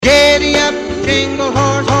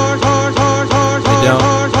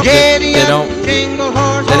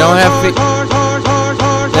have feet.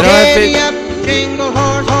 They don't have feet.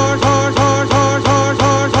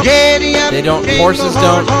 They don't.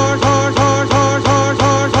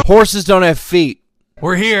 Horses don't have feet.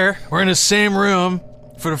 We're here. We're in the same room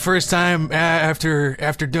for the first time after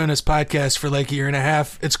doing this podcast for like a year and a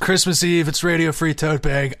half. It's Christmas Eve. It's Radio Free Tote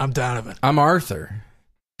Bag. I'm Donovan. I'm Arthur.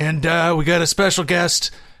 And we got a special guest,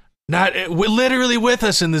 literally with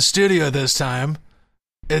us in the studio this time.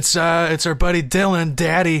 It's our buddy Dylan,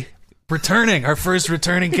 Daddy, returning, our first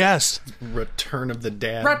returning guest. Return of the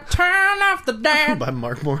Dad. Return of the Dad. By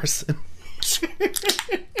Mark Morrison.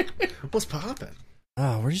 What's poppin'?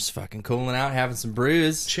 Oh, we're just fucking cooling out, having some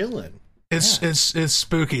brews. Chilling. It's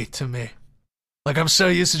spooky to me. Like, I'm so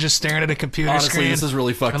used to just staring at a computer screen. This is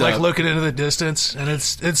really fucked and, up. like, looking into the distance, and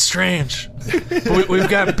it's strange. We've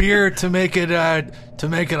got beer to make it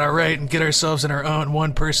all right and get ourselves in our own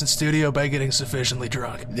one-person studio by getting sufficiently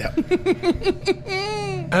drunk. Yeah.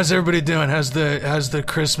 How's everybody doing? How's the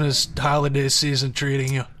Christmas holiday season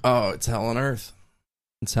treating you? Oh, it's hell on earth.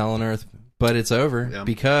 It's hell on earth. But it's over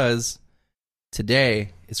because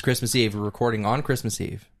today is Christmas Eve. We're recording on Christmas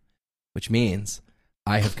Eve, which means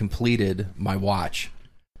I have completed my watch.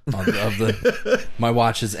 My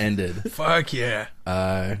watch has ended. Fuck yeah.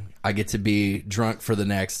 I get to be drunk for the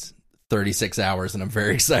next 36 hours, and I'm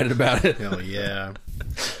very excited about it. Hell yeah.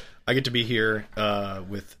 I get to be here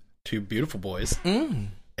with two beautiful boys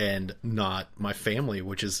and not my family,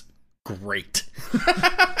 which is great.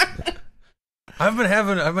 I've been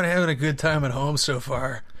having a good time at home so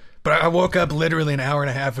far, but I woke up literally an hour and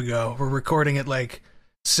a half ago. We're recording at like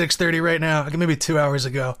 6:30 right now, maybe 2 hours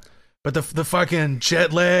ago. But the fucking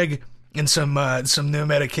jet lag and some new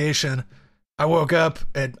medication. I woke up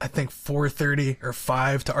at I think 4:30 or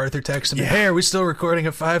 5 to Arthur texting me, "Hey, are we still recording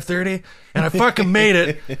at 5:30?" And I fucking made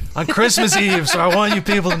it on Christmas Eve. So I want you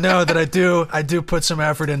people to know that I do put some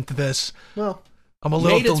effort into this. Well, I'm a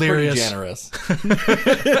little delirious. Generous.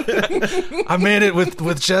 I made it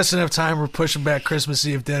with just enough time. We're pushing back Christmas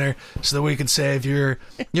Eve dinner so that we can save your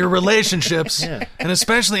relationships and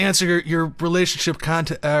especially answer your relationship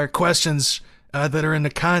questions that are in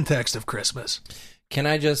the context of Christmas. Can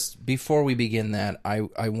I just, before we begin that,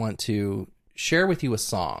 I want to share with you a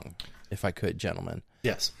song, if I could, gentlemen.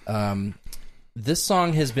 Yes. This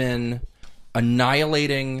song has been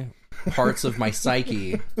annihilating parts of my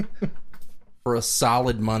psyche for a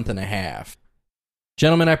solid month and a half.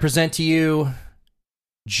 Gentlemen, I present to you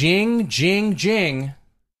Jing, Jing, Jing.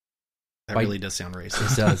 That really does sound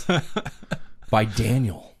racist. It does. By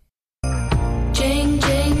Daniel. Jing,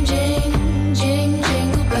 jing, jing, jing,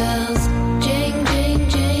 jingle bells. Jing, jing,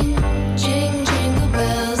 jing, jing, jingle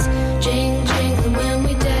bells. Jing, jingle when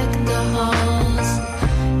we deck the halls.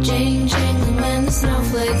 Jing, jingle when the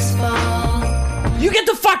snowflakes fall. You get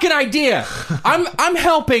the fucking idea. I'm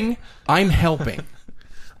helping.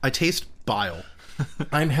 I taste bile.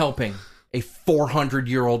 I'm helping a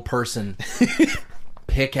 400-year-old person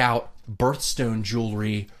pick out birthstone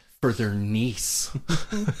jewelry for their niece.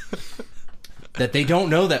 That they don't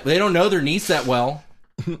know their niece that well.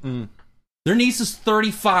 Their niece is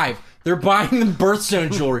 35. They're buying them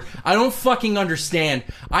birthstone jewelry. I don't fucking understand.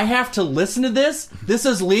 I have to listen to this? This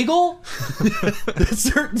is legal?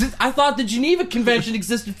 I thought the Geneva Convention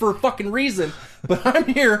existed for a fucking reason. But I'm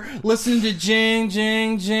here listening to Jing,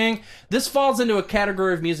 Jing, Jing. This falls into a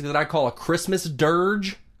category of music that I call a Christmas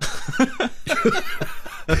dirge.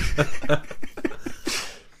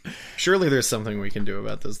 Surely there's something we can do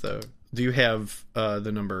about this, though. Do you have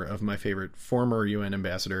the number of my favorite former UN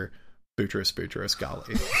ambassador, Boutros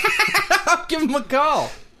Ghali? I'll give him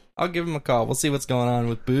a call. We'll see what's going on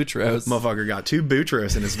with Boutros. Motherfucker got 2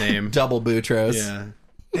 Boutros in his name. Double Boutros. Yeah.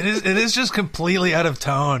 It is just completely out of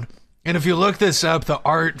tone. And if you look this up, the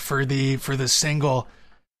art for the single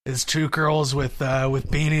is 2 girls with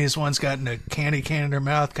beanies. One's got a candy cane in her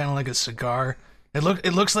mouth, kind of like a cigar. It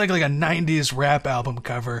looks like a 90s rap album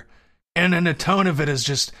cover. And then the tone of it is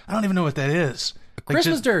just, I don't even know what that is.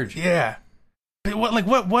 Christmas dirge. Yeah.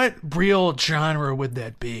 What real genre would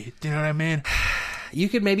that be? Do you know what I mean? You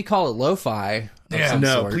could maybe call it lo-fi. Yeah.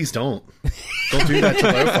 No, please don't. Don't do that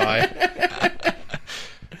to lo-fi.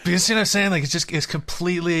 But you see what I'm saying? Like, it's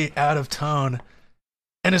completely out of tone.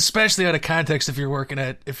 And especially out of context if you're working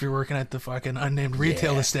at the fucking unnamed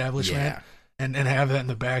retail establishment and have that in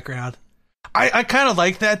the background. I kind of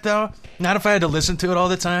like that, though. Not if I had to listen to it all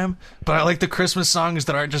the time, but I like the Christmas songs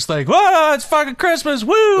that aren't just like, whoa, it's fucking Christmas,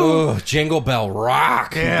 woo! Oh, Jingle Bell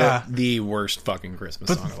Rock. Yeah. The worst fucking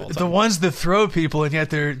Christmas song of all time. The ones that throw people, and yet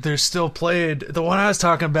they're still played. The one I was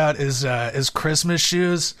talking about is Christmas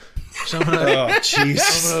Shoes. So I'm gonna, oh,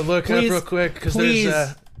 jeez. I'm gonna look up real quick, because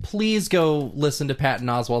please go listen to Patton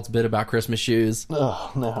Oswalt's bit about Christmas shoes.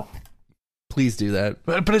 Oh no. Please do that.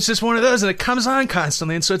 But it's just one of those, and it comes on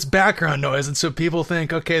constantly, and so it's background noise, and so people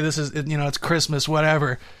think, okay, this is, it's Christmas,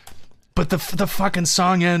 whatever. But the fucking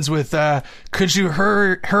song ends with, could you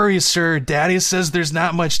hurry, sir? Daddy says there's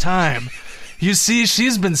not much time. You see,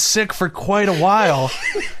 she's been sick for quite a while,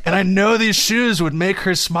 and I know these shoes would make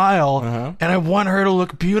her smile, and I want her to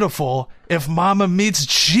look beautiful if Mama meets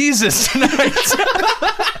Jesus tonight.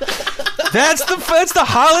 That's the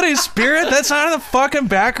holiday spirit. That's on in the fucking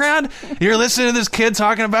background. You're listening to this kid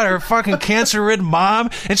talking about her fucking cancer-ridden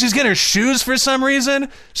mom, and she's getting her shoes for some reason.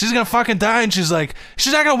 She's gonna fucking die, and she's like,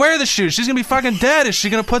 she's not gonna wear the shoes. She's gonna be fucking dead. Is she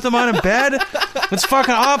gonna put them on in bed? It's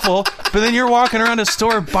fucking awful. But then you're walking around a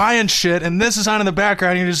store buying shit, and this is on in the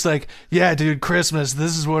background, and you're just like, yeah, dude, Christmas.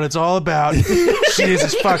 This is what it's all about.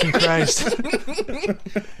 Jesus fucking Christ.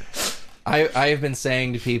 I have been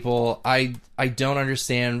saying to people, I don't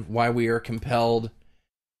understand why we are compelled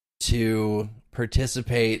to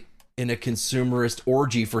participate in a consumerist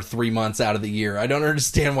orgy for 3 months out of the year. I don't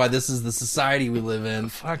understand why this is the society we live in.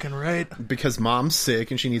 Fucking right. Because mom's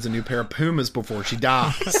sick and she needs a new pair of Pumas before she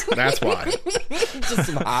dies. That's why. Just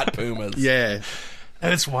some hot Pumas. Yeah.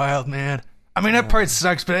 And it's wild, man. I mean, that part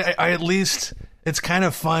sucks, but I at least, it's kind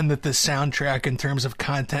of fun that the soundtrack in terms of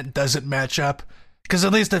content doesn't match up. Because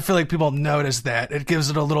at least I feel like people notice that. It gives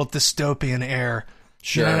it a little dystopian air.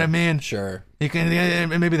 Sure. You know what I mean? Sure. You can,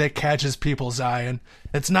 maybe that catches people's eye. And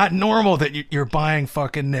it's not normal that you're buying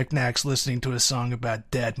fucking knickknacks listening to a song about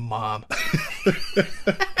dead mom.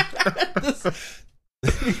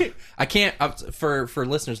 I can't, for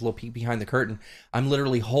listeners, a little peek behind the curtain, I'm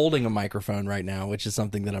literally holding a microphone right now, which is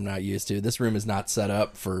something that I'm not used to. This room is not set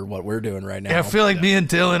up for what we're doing right now. Yeah, I feel like me and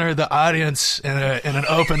Dylan are the audience in an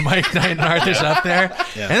open mic night, and Arthur's up there.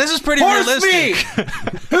 Yeah. And this is pretty realistic.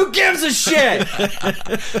 Who gives a shit?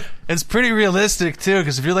 It's pretty realistic, too,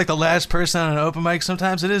 because if you're like the last person on an open mic,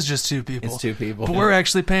 sometimes it is just two people. It's two people. But we're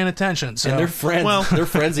actually paying attention. So. And they're friends. Well, they're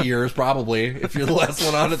friends of yours, probably, if you're the last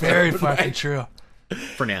one on it. Very fucking true.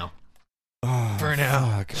 For now. Oh, for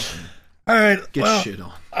now. Fuck. All right. Get shit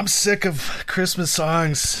on. I'm sick of Christmas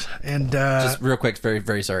songs. And just real quick, very,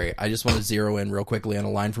 very sorry. I just want to zero in real quickly on a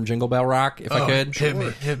line from Jingle Bell Rock, if I could.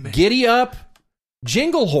 Hit me. Giddy up,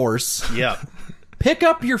 jingle horse. Yeah. Pick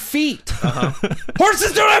up your feet.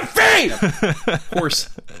 Horses don't have feet! Horse,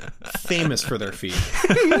 famous for their feet.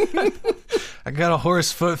 I got a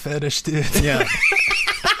horse foot fetish, dude. Yeah.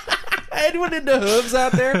 Anyone into hooves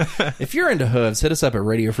out there? If you're into hooves, hit us up at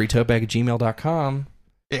radiofreetopebag@gmail.com.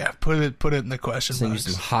 Yeah, put it in the question Send box.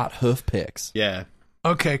 you some hot hoof pics. Yeah.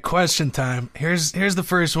 Okay, question time. Here's the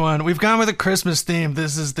first one. We've gone with a Christmas theme.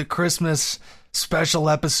 This is the Christmas special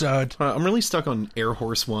episode. I'm really stuck on Air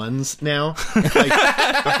Horse ones now. Like,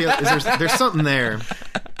 I feel there's something there.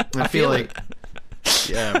 I feel like,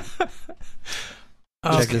 yeah.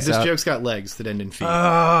 This joke's got legs that end in feet.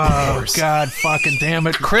 Oh, God fucking damn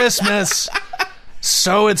it. Christmas.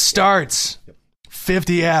 So it starts.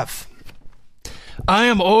 50F. I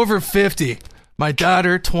am over 50. My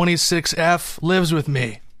daughter, 26F, lives with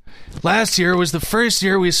me. Last year was the first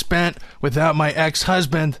year we spent without my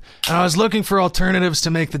ex-husband, and I was looking for alternatives to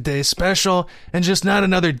make the day special and just not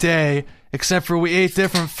another day, except for we ate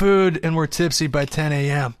different food and were tipsy by 10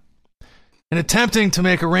 a.m. In attempting to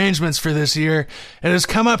make arrangements for this year, it has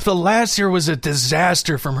come up that last year was a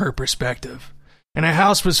disaster from her perspective, and our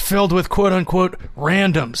house was filled with quote-unquote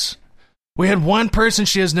randoms. We had one person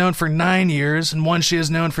she has known for 9 years and one she has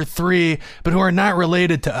known for 3, but who are not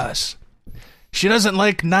related to us. She doesn't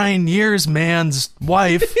like 9 years man's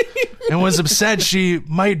wife and was upset she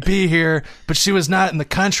might be here, but she was not in the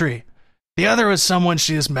country. The other was someone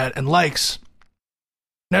she has met and likes.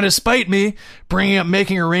 Now, despite me bringing up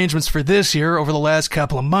making arrangements for this year over the last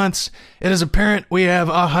couple of months, it is apparent we have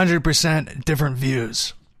 100% different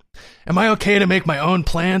views. Am I okay to make my own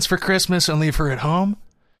plans for Christmas and leave her at home?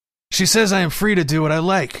 She says I am free to do what I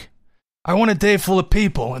like. I want a day full of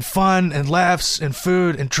people and fun and laughs and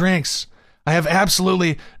food and drinks. I have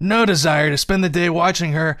absolutely no desire to spend the day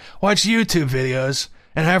watching her watch YouTube videos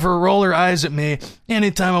and have her roll her eyes at me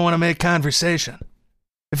anytime I want to make conversation.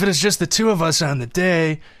 If it is just the two of us on the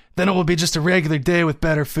day, then it will be just a regular day with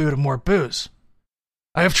better food and more booze.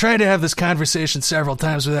 I have tried to have this conversation several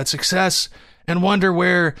times without success and wonder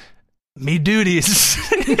where me duties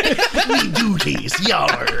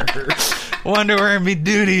wonder where me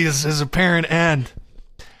duties as a parent end.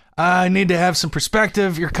 I need to have some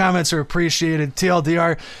perspective. Your comments are appreciated.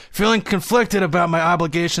 TLDR, feeling conflicted about my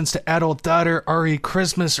obligations to adult daughter RE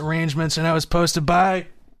Christmas arrangements, and that was posted by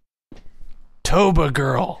Toba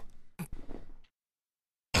Girl.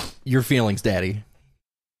 Your feelings, Daddy.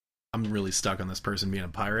 I'm really stuck on this person being a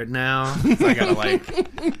pirate now. So I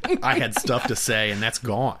gotta I had stuff to say and that's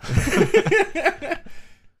gone.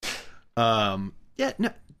 Yeah, no.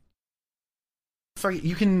 Fuck it,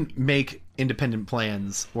 you can make independent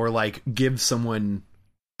plans or like give someone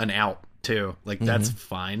an out too. Like that's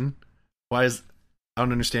fine. I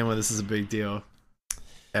don't understand why this is a big deal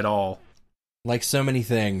at all. Like so many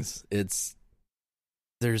things,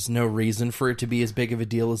 there's no reason for it to be as big of a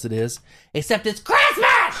deal as it is, except it's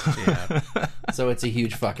Christmas! Yeah. So it's a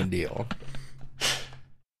huge fucking deal. It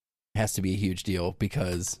has to be a huge deal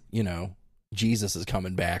because, you know, Jesus is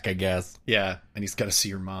coming back, I guess. Yeah, and he's got to see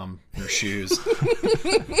your mom in her shoes.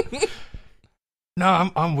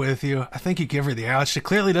 No, I'm with you. I think you give her the out. She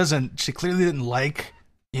clearly didn't like,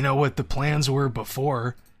 you know, what the plans were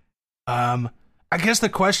before. I guess the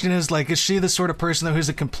question is, like, is she the sort of person though who's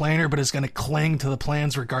a complainer but is going to cling to the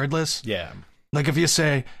plans regardless? Yeah. Like if you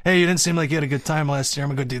say, hey, you didn't seem like you had a good time last year, I'm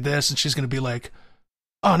going to go do this, and she's going to be like,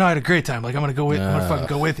 oh no, I had a great time. Like I'm going to fucking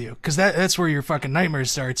go with you. Because that's where your fucking nightmare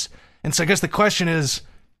starts. And so I guess the question is,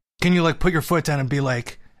 can you like put your foot down and be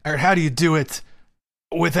like, or how do you do it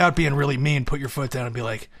without being really mean? Put your foot down and be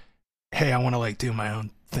like, hey, I want to like do my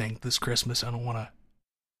own thing this Christmas. I don't want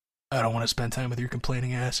to spend time with your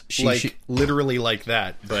complaining ass. Literally like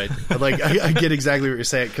that, but like I get exactly what you're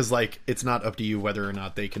saying because like it's not up to you whether or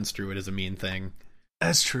not they construe it as a mean thing.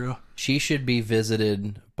 That's true. She should be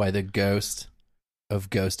visited by the ghost of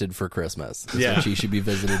Ghosted for Christmas. That's what she should be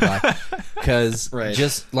visited by. Because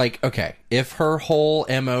just like, okay, if her whole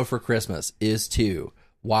MO for Christmas is to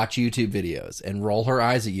watch YouTube videos and roll her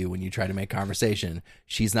eyes at you when you try to make conversation,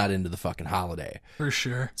 she's not into the fucking holiday. For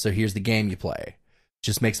sure. So here's the game you play.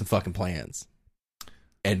 Just make some fucking plans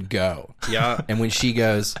and go. Yeah. And when she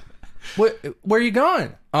goes, where are you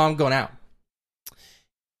going? Oh, I'm going out.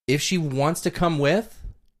 If she wants to come with,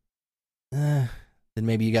 then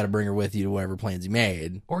maybe you got to bring her with you to whatever plans you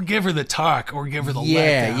made. Or give her the talk, or give her the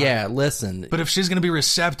letdown. Yeah, listen. But if she's going to be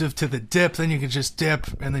receptive to the dip, then you can just dip,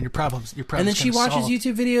 and then your problems and then she watches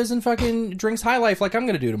YouTube videos and fucking drinks High Life like I'm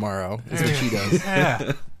going to do tomorrow. Is what she does.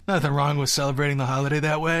 Yeah. Nothing wrong with celebrating the holiday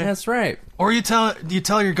that way. That's right. Or you tell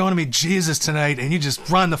her you're going to meet Jesus tonight, and you just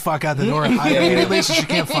run the fuck out the door and hide immediately so she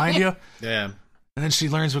can't find you. Yeah. And then she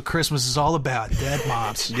learns what Christmas is all about. Dead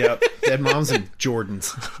moms. Yep. Dead moms and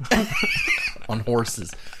Jordans. On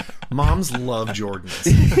horses. Moms love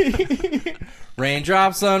Jordans.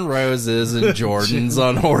 Raindrops on roses and Jordans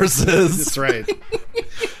on horses. That's right.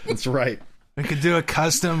 That's right. We could do a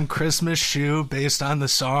custom Christmas shoe based on the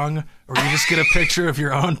song, or you just get a picture of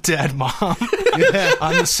your own dead mom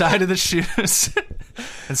on the side of the shoes.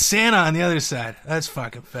 And Santa on the other side. That's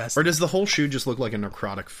fucking festive. Or does the whole shoe just look like a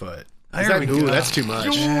necrotic foot? That's too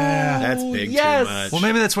much. Yeah. That's big too much. Well,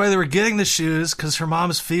 maybe that's why they were getting the shoes, because her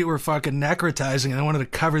mom's feet were fucking necrotizing, and they wanted to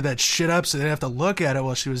cover that shit up so they didn't have to look at it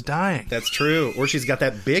while she was dying. That's true. Or she's got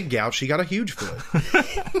that big gout. She got a huge foot.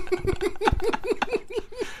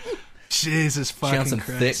 Jesus fucking Christ. She on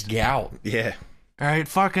some thick gout. Yeah. All right,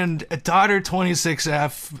 fucking daughter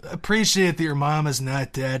 26F. Appreciate that your mom is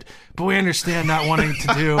not dead, but we understand not wanting to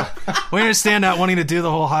do. We understand not wanting to do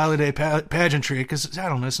the whole holiday pageantry because I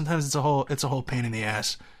don't know. Sometimes it's a whole pain in the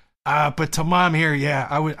ass. But to mom here, yeah,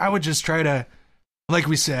 I would just try to, like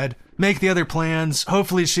we said, make the other plans.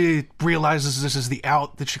 Hopefully, she realizes this is the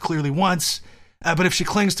out that she clearly wants. But if she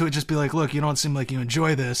clings to it, just be like, look, you don't seem like you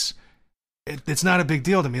enjoy this. It's not a big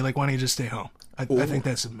deal to me. Like, why don't you just stay home? I think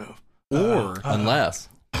that's a move. Or unless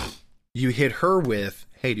you hit her with,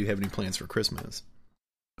 hey, do you have any plans for Christmas?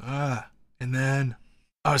 And then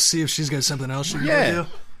I'll see if she's got something else she can do.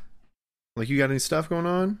 Like, you got any stuff going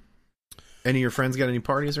on? Any of your friends got any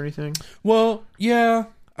parties or anything? Well, yeah.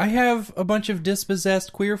 I have a bunch of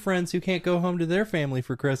dispossessed queer friends who can't go home to their family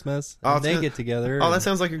for Christmas. And they get together. Oh, that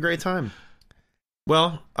sounds like a great time.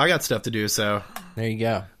 Well, I got stuff to do, so. There you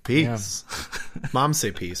go. Peace. Yeah. Moms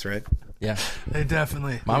say peace, right? Yeah. They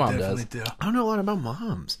definitely does. do. I don't know a lot about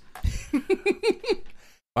moms.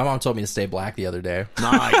 My mom told me to stay black the other day.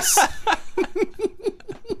 Nice.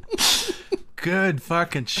 Good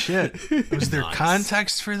fucking shit. Was there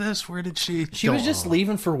context for this? Where did she... She was just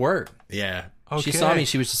leaving for work. Yeah. Okay. She saw me.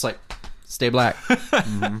 She was just like, stay black.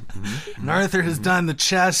 And Arthur has done the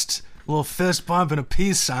chest, a little fist bump, and a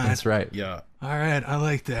peace sign. That's right. Yeah. All right. I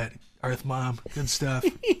like that. Arth mom. Good stuff.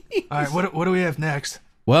 All right. What do we have next?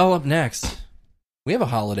 Well, up next, we have a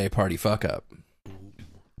holiday party fuck up.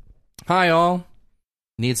 Hi, all.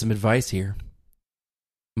 Need some advice here.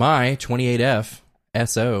 My 28F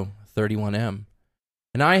SO 31M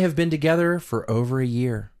and I have been together for over a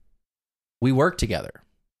year. We work together.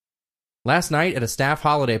 Last night at a staff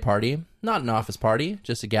holiday party, not an office party,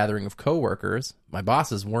 just a gathering of coworkers. My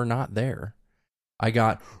bosses were not there. I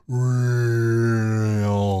got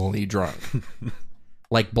really drunk.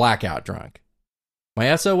 Like blackout drunk.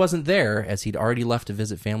 My SO wasn't there, as he'd already left to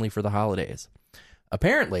visit family for the holidays.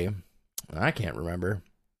 Apparently, I can't remember,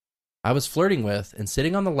 I was flirting with and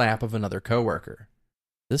sitting on the lap of another coworker.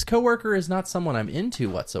 This coworker is not someone I'm into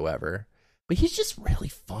whatsoever, but he's just really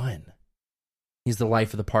fun. He's the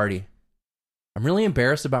life of the party. I'm really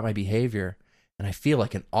embarrassed about my behavior, and I feel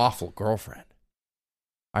like an awful girlfriend.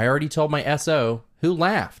 I already told my SO, who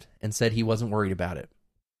laughed and said he wasn't worried about it.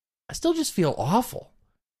 I still just feel awful.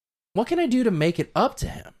 What can I do to make it up to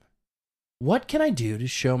him? What can I do to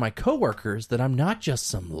show my coworkers that I'm not just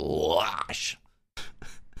some losh?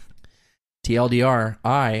 TLDR,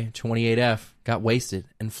 I, 28F, got wasted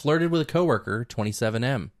and flirted with a coworker,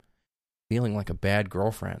 27M, feeling like a bad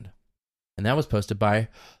girlfriend. And that was posted by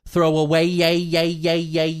Throwaway Yay Yay Yay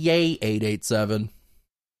Yay Yay 887.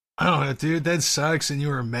 I don't know, dude. That sucks, and you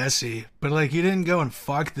were messy. But like, you didn't go and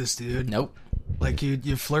fuck this dude. Nope. Like you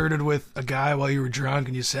flirted with a guy while you were drunk,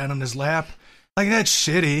 and you sat on his lap. Like, that's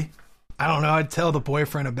shitty. I don't know. I'd tell the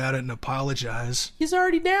boyfriend about it and apologize. He's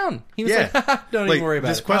already down. He was Yeah. like, don't even worry about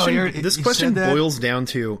this it. question, Oh, this you question said that? boils down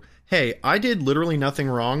to, hey, I did literally nothing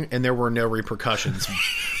wrong, and there were no repercussions.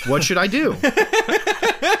 What should I do?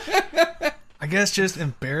 I guess just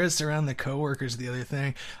embarrassed around the coworkers, the other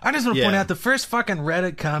thing. I just want to Yeah. point out the first fucking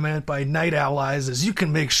Reddit comment by Night Owl Eyes is, you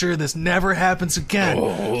can make sure this never happens again,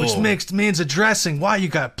 which means addressing why you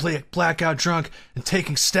got blackout drunk and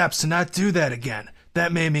taking steps to not do that again.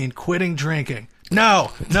 That may mean quitting drinking.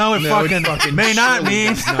 No, it fucking may not surely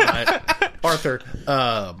mean. does not. Arthur,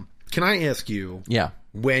 can I ask you, Yeah,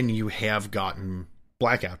 when you have gotten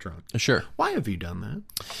blackout drunk, sure. why have you done that?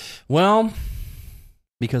 Well,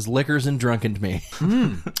 because liquor's undrunkened me.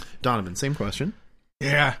 Donovan, same question.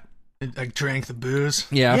 Yeah, I drank the booze.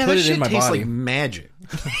 Yeah, I put that it shit in my tastes body. like magic.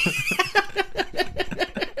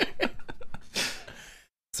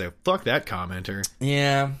 So fuck that commenter.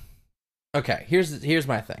 Yeah. Okay, here's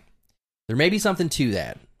my thing. There may be something to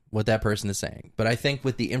that, what that person is saying, but I think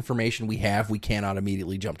with the information we have, we cannot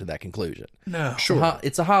immediately jump to that conclusion. No. Sure.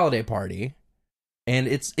 It's a holiday party, and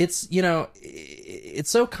it's you know, it's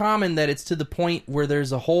so common that it's to the point where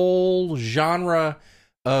there's a whole genre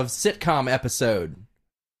of sitcom episode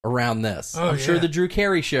around this. Oh, I'm sure yeah. the Drew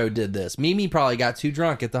Carey show did this. Mimi probably got too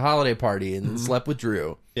drunk at the holiday party and slept with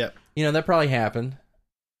Drew. Yep. You know, that probably happened.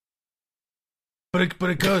 But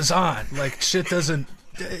it goes on. Like, shit doesn't.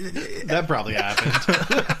 That probably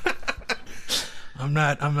happened. I'm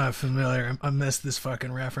not familiar. I missed this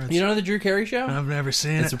fucking reference. You know the Drew Carey show? I've never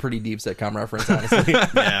seen It's it. a pretty deep sitcom reference, honestly.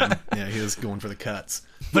 yeah, he was going for the cuts.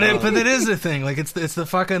 But it is the thing. Like, it's the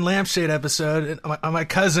fucking lampshade episode. And my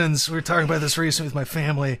cousins, we were talking about this recently with my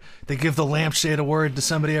family. They give the lampshade award to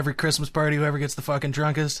somebody every Christmas party, whoever gets the fucking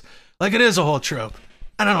drunkest. Like, it is a whole trope.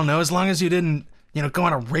 And I don't know, as long as you didn't, you know, go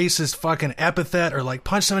on a racist fucking epithet or like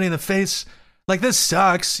punch somebody in the face. Like, this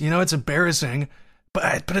sucks. You know, it's embarrassing.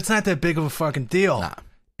 But it's not that big of a fucking deal. Nah.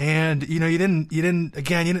 And, you know, you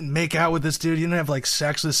didn't make out with this dude. You didn't have like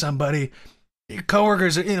sex with somebody. Your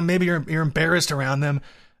coworkers, you know, maybe you're embarrassed around them.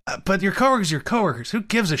 But your coworkers. Who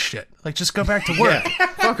gives a shit? Like, just go back to work. Yeah,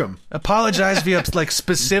 fuck him. Apologize if you like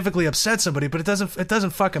specifically upset somebody, but it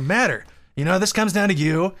doesn't fucking matter. You know, this comes down to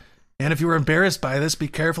you. And if you were embarrassed by this, be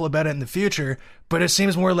careful about it in the future. But it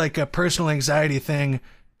seems more like a personal anxiety thing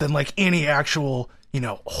than like any actual, you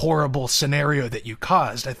know, horrible scenario that you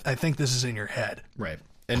caused. I think this is in your head. Right.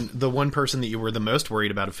 And the one person that you were the most worried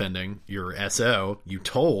about offending, your SO, you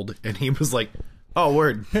told, and he was like, oh,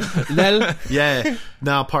 word. Lel. Yeah.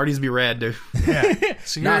 Nah, parties be rad, dude. Yeah.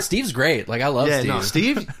 So Nah, Steve's great. Like, I love Yeah, Steve. nah,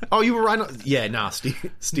 Steve? Oh, you were right on. Yeah, nah,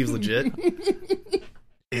 Steve's legit.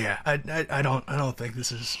 yeah, I don't think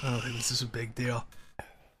this is a big deal.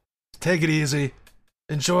 Take it easy.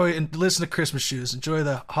 Enjoy and listen to Christmas Shoes. Enjoy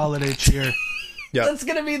the holiday cheer. Yeah. That's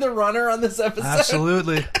going to be the runner on this episode.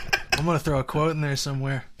 Absolutely. I'm going to throw a quote in there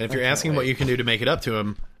somewhere. And if you're asking what you can do to make it up to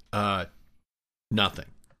him, nothing.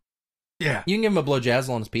 Yeah. You can give him a blow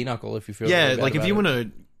jazzle on his pinochle if you feel Yeah, really bad like if about you it. want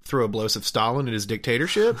to throw a blows of Stalin at his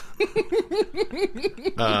dictatorship,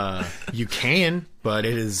 you can, but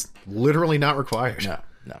it is literally not required. No.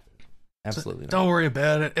 Absolutely not. Don't worry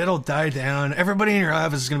about it. It'll die down. Everybody in your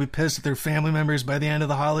office is going to be pissed at their family members by the end of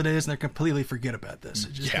the holidays, and they'll completely forget about this. So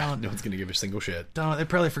just Yeah, don't. no one's going to give a single shit. They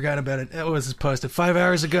probably forgot about it. It was posted 5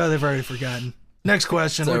 hours ago. They've already forgotten. Next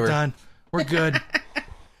question. It's We're over. done. We're good.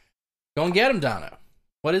 Go and get him, Dono.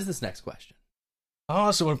 What is this next question? I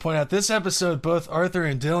also want to point out this episode, both Arthur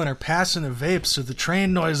and Dylan are passing the vapes, so the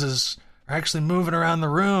train noises are actually moving around the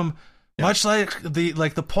room. Much like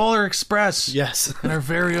the Polar Express. Yes. In our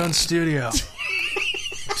very own studio.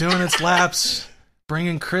 Doing its laps,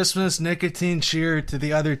 bringing Christmas nicotine cheer to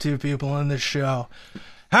the other two people on this show.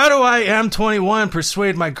 How do I, M21,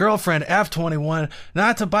 persuade my girlfriend, F21,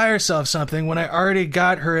 not to buy herself something when I already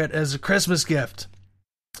got her it as a Christmas gift?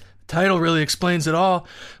 The title really explains it all.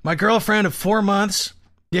 My girlfriend of 4 months,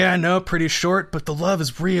 yeah, I know, pretty short, but the love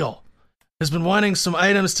is real, has been wanting some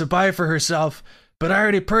items to buy for herself, but I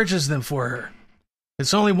already purchased them for her.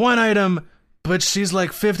 It's only one item, but she's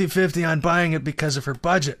like 50-50 on buying it because of her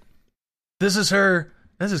budget. This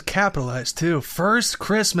is capitalized too, first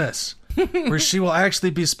Christmas, where she will actually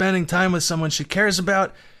be spending time with someone she cares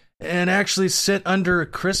about and actually sit under a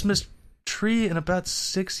Christmas tree in about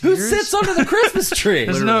 6 years. Who sits under the Christmas tree?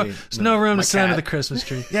 There's no room to sit under the Christmas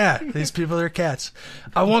tree. Yeah, these people are cats.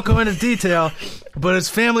 I won't go into detail, but it's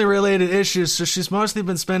family-related issues, so she's mostly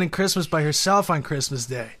been spending Christmas by herself on Christmas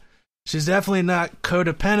Day. She's definitely not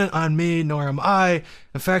codependent on me, nor am I.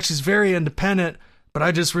 In fact, she's very independent, but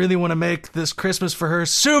I just really want to make this Christmas for her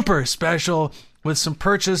super special with some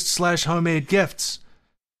purchased/homemade gifts.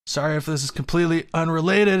 Sorry if this is completely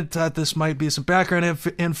unrelated. Thought this might be some background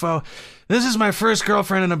info. This is my first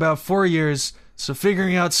girlfriend in about 4 years, so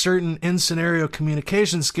figuring out certain in-scenario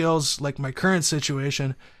communication skills, like my current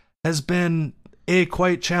situation, has been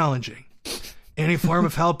quite challenging. Any form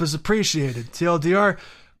of help is appreciated. TLDR,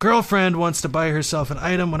 girlfriend wants to buy herself an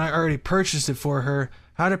item when I already purchased it for her.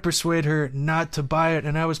 How to persuade her not to buy it,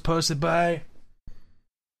 and I was posted by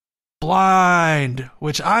Blind,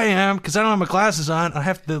 which I am, because I don't have my glasses on. I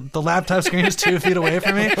have the laptop screen is 2 feet away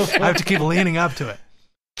from me. I have to keep leaning up to it.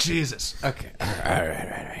 Jesus. Okay. All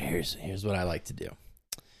right. Here's what I like to do.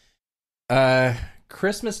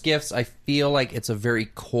 Christmas gifts, I feel like it's a very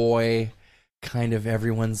coy kind of,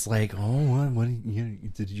 everyone's like, oh, what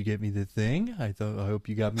did you get me the thing? I hope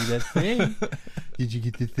you got me that thing. Did you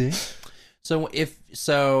get the thing? So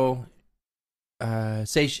so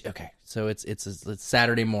it's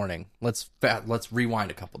Saturday morning. Let's rewind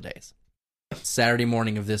a couple days. Saturday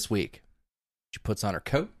morning of this week, she puts on her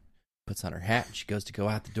coat, puts on her hat, and she goes to go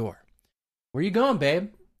out the door. Where you going,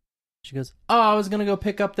 babe? She goes, oh, I was gonna go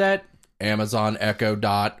pick up that Amazon Echo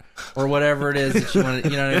Dot or whatever it is that she wanted.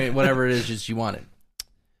 You know what I mean? Whatever it is that she wanted.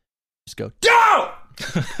 Just go, don't.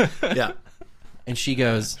 Yeah. And she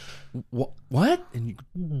goes, what? And you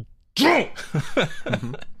go, don't.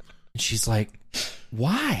 Mm-hmm. And she's like,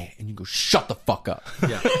 why? And you go, shut the fuck up.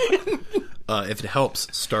 Yeah. If it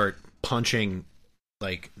helps, start punching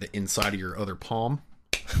like the inside of your other palm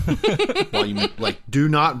while you do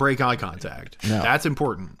not break eye contact. No. That's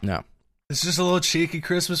important. No. It's just a little cheeky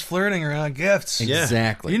Christmas flirting around gifts.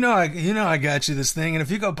 Exactly. You know I got you this thing, and if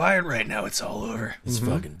you go buy it right now, it's all over. It's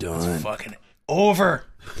fucking done. It's fucking over.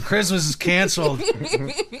 Christmas is canceled.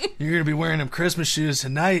 You're gonna be wearing them Christmas shoes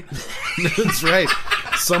tonight. That's right.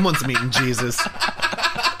 Someone's meeting Jesus.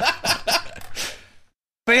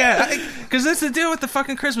 But yeah, because that's the deal with the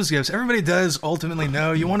fucking Christmas gifts. Everybody does ultimately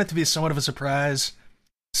know. You want it to be somewhat of a surprise.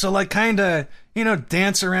 So like kind of,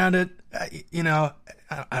 dance around it.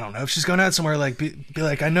 I don't know. If she's going out somewhere, like be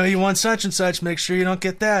like, I know you want such and such. Make sure you don't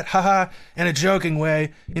get that. Haha. In a joking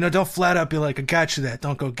way. Don't flat out be like, I got you that.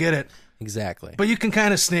 Don't go get it. Exactly. But you can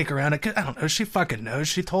kind of sneak around it. I don't know. She fucking knows.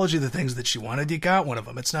 She told you the things that she wanted. You got one of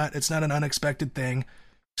them. It's not an unexpected thing.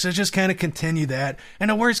 So just kind of continue that.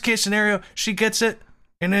 And a worst case scenario, she gets it,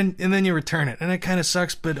 and then you return it. And it kind of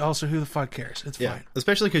sucks, but also who the fuck cares? It's fine.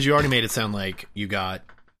 Especially because you already made it sound like you got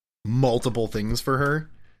multiple things for her.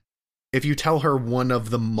 If you tell her one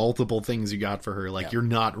of the multiple things you got for her, you're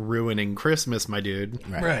not ruining Christmas, my dude.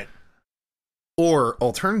 Right. Or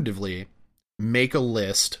alternatively, make a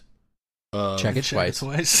list. Check it twice.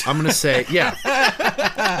 I'm going to say,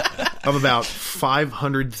 of about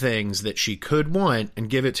 500 things that she could want, and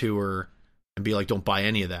give it to her and be like, don't buy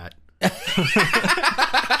any of that.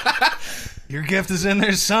 Your gift is in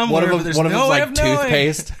there somewhere. One of them's like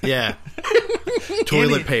toothpaste. Yeah.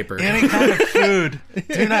 Toilet paper. Any kind of food.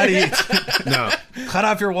 Do not eat. No. Cut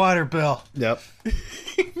off your water bill. Yep.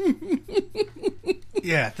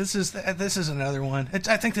 Yeah, this is another one.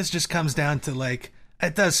 I think this just comes down to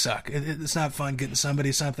it does suck. It's not fun getting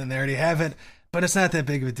somebody something. They already have it, but it's not that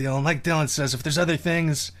big of a deal. And like Dylan says, if there's other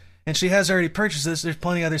things, and she has already purchased this, there's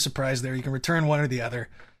plenty of other surprise there. You can return one or the other.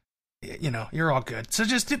 You're all good. So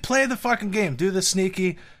just play the fucking game. Do the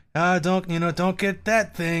sneaky. Don't get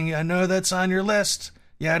that thing. I know that's on your list.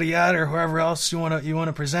 Yada yada, or whoever else you want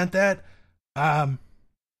to present that. But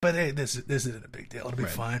hey, this isn't a big deal. It'll be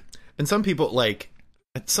fine. And some people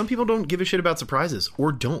don't give a shit about surprises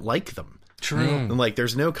or don't like them. True. And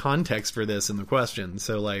there's no context for this in the question.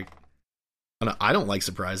 So I don't like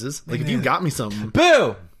surprises. Like, if you got me something,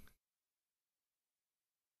 Boo!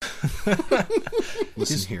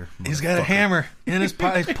 listen here. He's got a hammer in his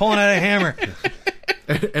pocket. He's pulling out a hammer.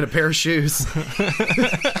 And a pair of shoes.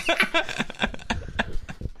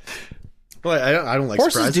 Well, I don't like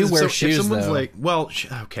Horses surprises. do wear if shoes, someone's though. like, well,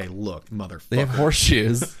 okay, look, motherfucker. They have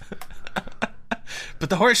horseshoes. But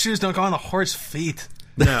the horseshoes don't go on the horse feet.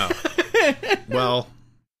 No. Well,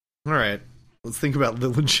 all right. Let's think about the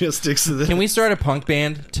logistics of this. Can we start a punk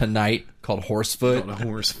band tonight called Horsefoot? On a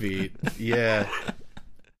horse feet. Yeah.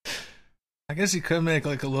 I guess you could make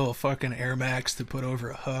like a little fucking Air Max to put over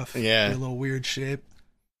a hoof. Yeah. Be a little weird shape.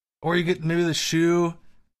 Or you get maybe the shoe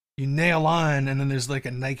you nail on, and then there's like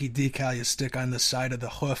a Nike decal you stick on the side of the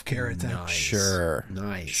hoof keratin. Nice. Sure.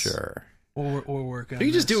 Nice. Sure. We'll work on You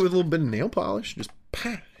can just this. do it with a little bit of nail polish. Just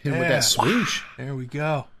hit him with Yeah. that swoosh. There we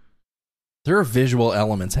go. There are visual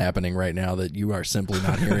elements happening right now that you are simply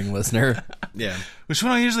not hearing, listener. Yeah. Which we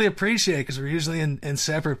don't usually appreciate because we're usually in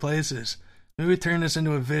separate places. Maybe we turn this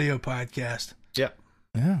into a video podcast. Yeah.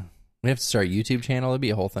 Yeah. We have to start a YouTube channel. It'd be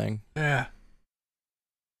a whole thing. Yeah.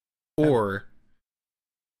 Or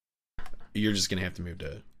you're just going to have to move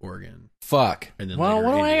to Oregon. Fuck. And then Well, later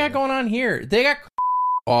what do I India. got going on here? They got...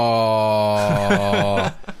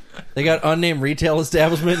 Oh. They got unnamed retail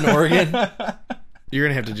establishment in Oregon. You're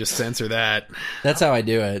going to have to just censor that. That's how I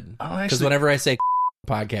do it. Oh, Because actually, whenever I say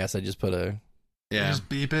podcast, I just put a... Yeah. just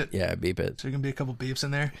beep it. Yeah, beep it. So there can be a couple beeps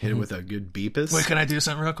in there. Hit it with a good beepus. Wait, can I do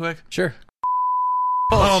something real quick? Sure.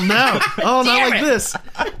 Oh, no. Oh, not like this.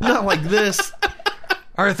 Not like this.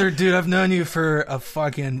 Arthur, dude, I've known you for a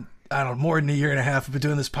fucking, I don't know, more than a year and a half. I've been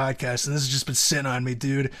doing this podcast, and this has just been sitting on me,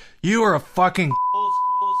 dude. You are a fucking...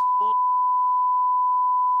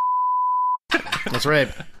 That's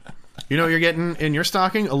right. You know what you're getting in your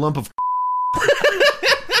stocking? A lump of...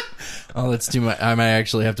 Oh, that's too much. I might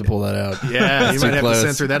actually have to pull that out. Yeah, you That's might too have close. to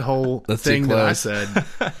censor that whole That's too thing that I close. said.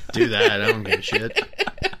 Do that. I don't give a shit.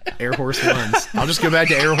 Air Horse Ones. I'll just go back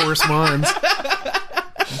to Air Horse Ones.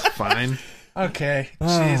 It's fine. Okay,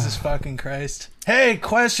 Jesus fucking Christ. Hey,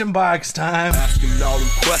 question box time. Asking all them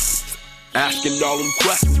questions. Asking all them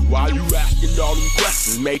questions. Why you asking all them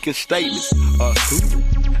questions? Making statements. Who?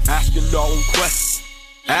 Asking all them questions.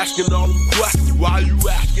 Asking all them questions. Why you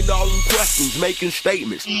asking all them questions? Making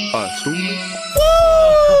statements. Who?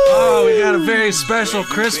 Oh, we got a very special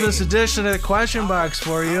Christmas edition of the question box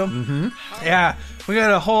for you. Mm-hmm. Yeah, we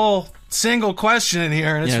got a whole single question in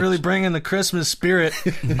here, and it's Yeah. really bringing the Christmas spirit.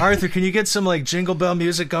 Arthur, can you get some like Jingle Bell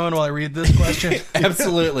music going while I read this question?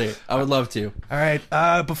 Absolutely. I would love to. All right,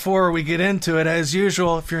 before we get into it, as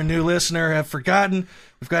usual, if you're a new listener or have forgotten,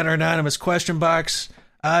 we've got our anonymous question box.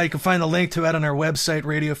 You can find the link to it on our website,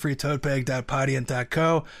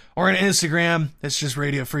 radiofreetotebag.podiant.co, or on Instagram. It's just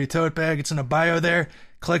Radio Free Tote Bag. It's in the bio there.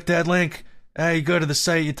 Click that link. You go to the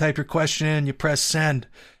site, you type your question in, you press send.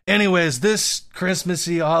 Anyways, this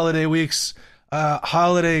Christmassy holiday week's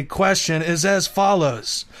holiday question is as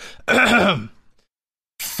follows.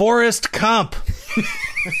 Forrest Gump.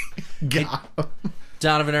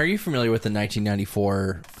 Donovan, are you familiar with the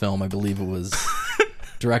 1994 film? I believe it was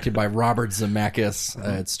directed by Robert Zemeckis.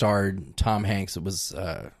 It starred Tom Hanks. It was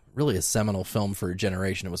really a seminal film for a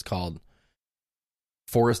generation. It was called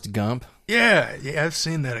Forrest Gump. Yeah, I've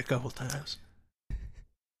seen that a couple times.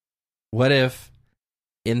 What if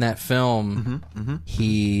in that film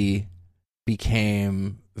he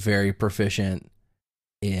became very proficient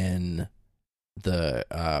in the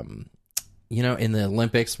in the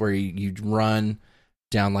Olympics where you run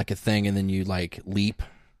down like a thing and then you like leap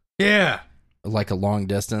Yeah, like a long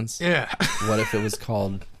distance? yeah. What if it was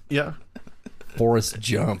called Yeah. Forrest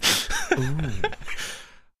Jump?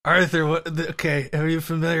 Arthur, okay, are you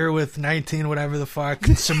familiar with 19 whatever the fuck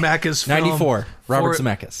Zemeckis film? 94. Robert For-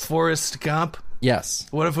 Zemeckis. Forrest Gump? Yes.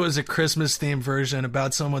 What if it was a Christmas themed version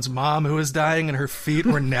about someone's mom who was dying and her feet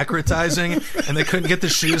were necrotizing and they couldn't get the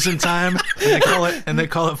shoes in time and they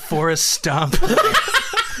call it Forrest Stump?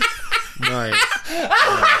 Nice.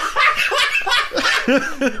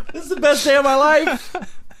 This is the best day of my life.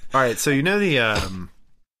 All right, so you know the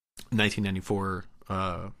 1994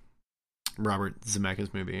 Robert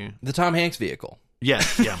Zemeckis movie? The Tom Hanks vehicle. Yeah,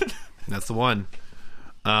 that's the one.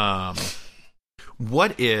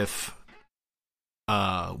 What if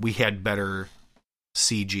we had better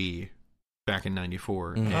CG back in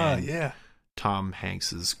 94 Mm. Oh, and yeah. Tom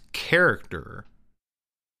Hanks's character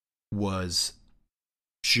was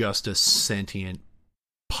just a sentient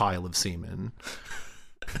pile of semen.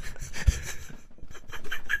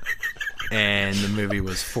 And the movie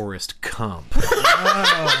was Forrest Gump.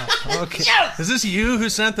 Oh, okay. Is this you who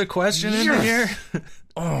sent the question in here?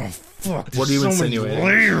 Oh, fuck. What are you there's so insinuating?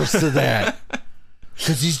 many layers to that.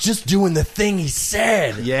 Because he's just doing the thing he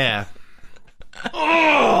said. Yeah.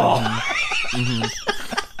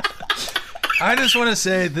 I just want to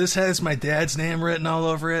say this has my dad's name written all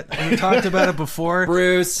over it. And we talked about it before.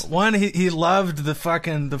 Bruce. One, he loved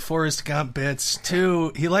the Forrest Gump bits.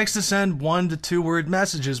 Two, he likes to send 1 to 2 word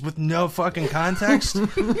messages with no fucking context.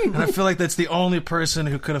 And I feel like that's the only person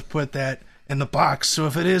who could have put that in the box. So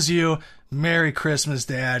if it is you, Merry Christmas,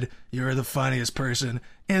 Dad. You're the funniest person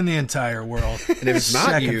in the entire world. And if it's not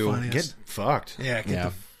Second you, funniest. get fucked. Yeah, get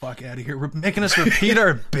the fuck out of here. We're making us repeat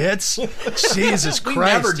our bits. Jesus We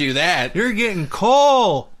Christ. never do that. You're getting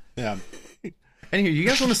coal. Yeah. Anyway, you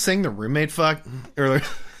guys want to sing the roommate fuck? Or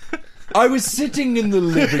I was sitting in the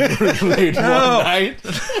living room late one night.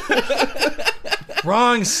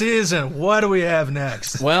 Wrong season. What do we have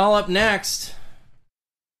next? Well, up next,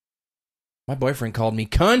 my boyfriend called me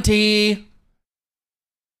cunty,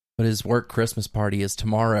 but his work Christmas party is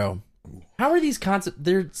tomorrow. How are these concepts?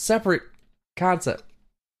 They're separate concepts.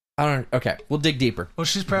 I don't know. Okay, we'll dig deeper. Well,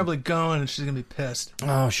 she's probably going and she's going to be pissed.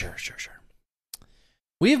 Oh, sure.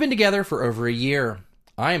 We have been together for over a year.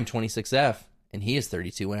 I am 26F, and he is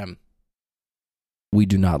 32M. We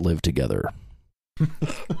do not live together.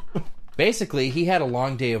 Basically, he had a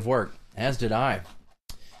long day of work, as did I.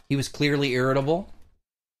 He was clearly irritable.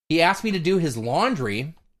 He asked me to do his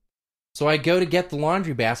laundry, so I go to get the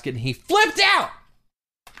laundry basket, and he flipped out,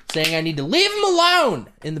 saying I need to leave him alone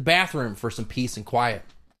in the bathroom for some peace and quiet.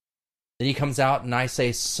 Then he comes out, and I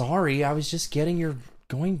say, sorry, I was just trying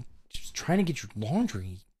to get your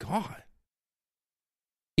laundry. God.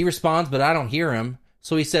 He responds, but I don't hear him,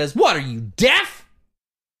 so he says, what, are you deaf?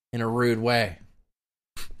 In a rude way.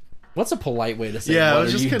 What's a polite way to say, yeah, what, I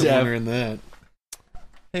was just are you kind of deaf? wondering that.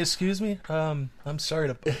 Hey, excuse me. I'm sorry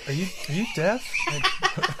to. Are you deaf?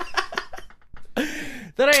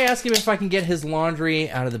 Then I ask him if I can get his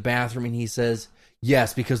laundry out of the bathroom, and he says,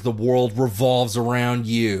 yes, because the world revolves around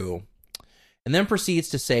you. And then proceeds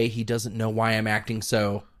to say he doesn't know why I'm acting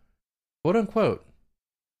so, quote unquote,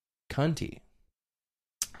 cunty.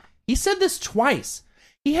 He said this twice.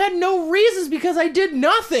 He had no reasons because I did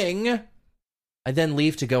nothing. I then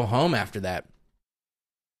leave to go home after that.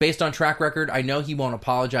 Based on track record, I know he won't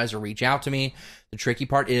apologize or reach out to me. The tricky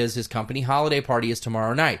part is his company holiday party is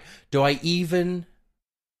tomorrow night. Do I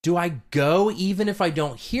go even if I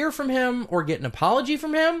don't hear from him or get an apology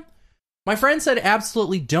from him? My friend said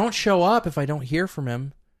absolutely don't show up if I don't hear from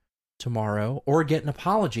him tomorrow or get an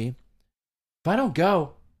apology. If I don't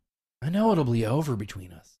go, I know it'll be over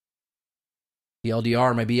between us. The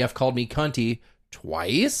LDR, my BF called me cunty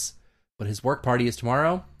twice, but his work party is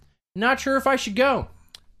tomorrow. Not sure if I should go.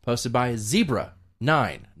 Posted by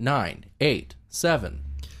Zebra9987.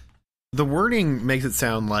 The wording makes it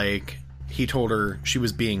sound like he told her she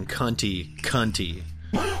was being cunty.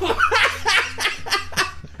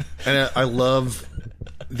 And I love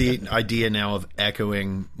the idea now of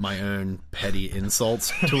echoing my own petty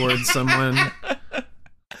insults towards someone.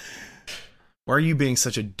 Why are you being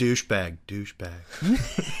such a douchebag?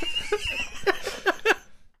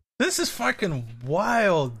 This is fucking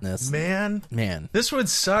wild, man. This would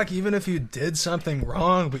suck even if you did something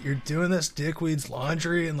wrong, but you're doing this dickweed's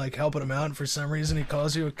laundry and like helping him out, and for some reason he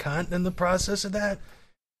calls you a cunt in the process of that.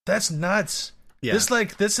 That's nuts. Yeah.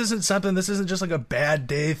 This isn't just like a bad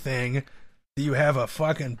day thing. You have a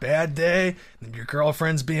fucking bad day, and your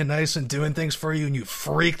girlfriend's being nice and doing things for you, and you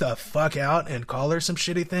freak the fuck out and call her some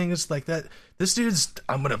shitty things like that.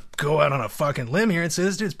 I'm gonna go out on a fucking limb here and say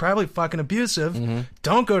this dude's probably fucking abusive. Mm-hmm.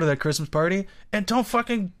 Don't go to that Christmas party, and don't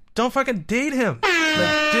fucking date him.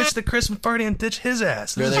 Like, ditch the Christmas party and ditch his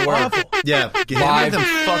ass. This is awful. Yeah, give me them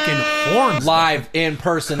fucking horns. Live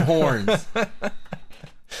in-person horns.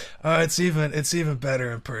 It's even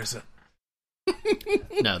better in person.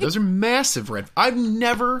 No, those are massive red. I've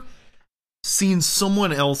never seen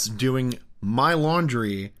someone else doing my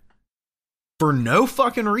laundry for no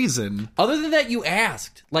fucking reason. Other than that, you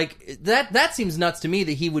asked. Like, that seems nuts to me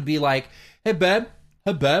that he would be like, hey, babe,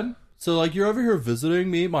 so, like, you're over here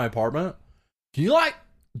visiting me at my apartment? Can you, like,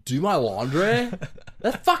 do my laundry?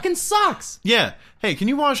 That fucking sucks. Yeah. Hey, can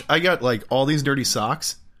you wash? I got, like, all these dirty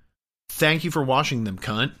socks. Thank you for washing them,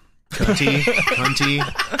 cunt. Cunty.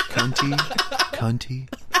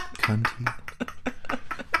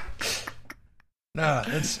 Nah,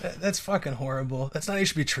 that's fucking horrible. That's not how you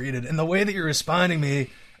should be treated. And the way that you're responding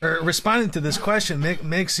to this question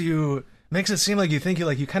makes it seem like you think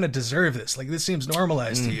you kind of deserve this. Like, this seems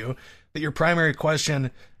normalized to you. That your primary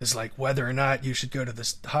question is like whether or not you should go to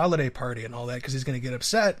this holiday party and all that because he's going to get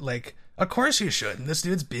upset. Like, Of course you shouldn't. This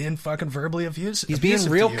dude's being fucking verbally abusive. He's being to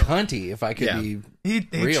real you. cunty, if I could be He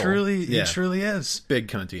real. truly Yeah. he truly is. Big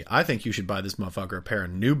cunty. I think you should buy this motherfucker a pair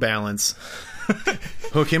of New Balance.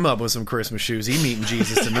 Hook him up with some Christmas shoes. He meeting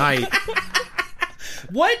Jesus tonight.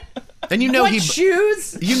 What? And you know what he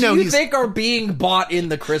shoes you know do you he's- think are being bought in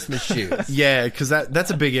the Christmas shoes? Yeah, because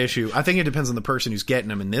that's a big issue. I think it depends on the person who's getting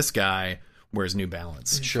them, and this guy wears New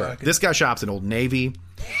Balance. Sure. This guy shops at Old Navy.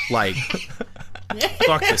 Like,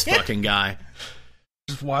 fuck this fucking guy.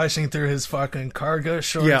 Just washing through his fucking cargo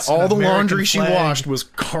shorts. Yeah, all the American laundry she flag. washed was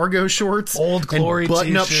cargo shorts, Old Glory and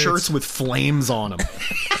button-up t-shirts. shirts with flames on them.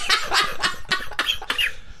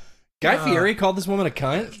 Guy Fieri called this woman a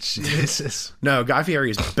cunt? Jesus. No, Guy Fieri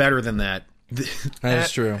is better than that. That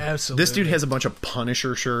is true. Absolutely. This dude has a bunch of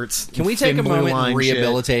Punisher shirts. Can we take a thin blue moment line and shit.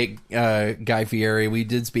 rehabilitate Guy Fieri? We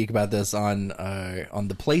did speak about this on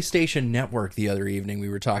the PlayStation Network the other evening. We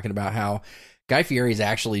were talking about how Guy Fieri is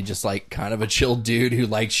actually just like kind of a chill dude who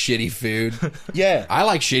likes shitty food. Yeah, I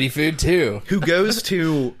like shitty food too. who goes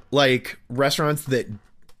to like restaurants that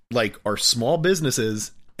like are small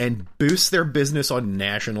businesses and boosts their business on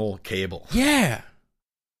national cable. Yeah.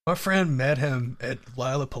 My friend met him at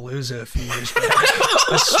Lollapalooza a few years back.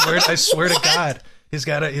 I swear to God. He's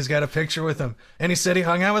got a picture with him. And he said he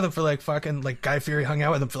hung out with him for like Guy Fieri hung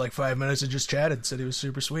out with him for like 5 minutes and just chatted. Said he was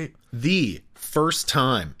super sweet. The first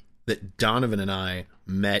time that Donovan and I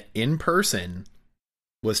met in person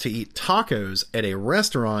was to eat tacos at a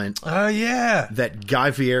restaurant Oh yeah. that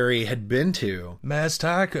Guy Fieri had been to. Maz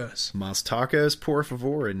Tacos. Mas Tacos Por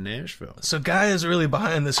Favor in Nashville. So Guy is really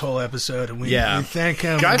behind this whole episode and we thank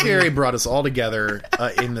him. Guy Fieri brought us all together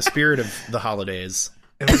in the spirit of the holidays.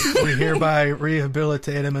 And we hereby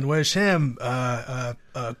rehabilitate him and wish him a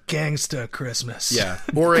gangsta Christmas. Yeah.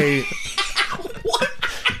 Or a...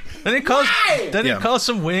 Then he calls Yeah. call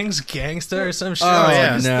some wings gangsta or some shit. Oh, It's like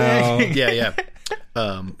yeah. his no. thing. Yeah.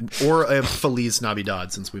 Or a Feliz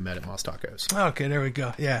Navidad since we met at Mas Tacos. Okay, there we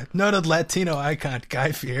go. Yeah. Noted Latino icon,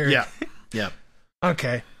 Guy Fieri. Yeah.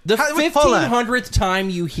 Okay. The Hold on. 1500th time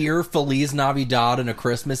you hear Feliz Navidad in a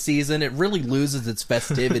Christmas season, it really loses its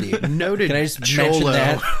festivity. Noted Can I just Cholo, mention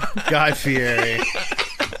that? Guy Fieri.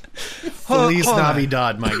 Feliz hold on.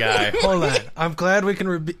 Navidad, my guy. Hold on. I'm glad we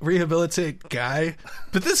can rehabilitate Guy,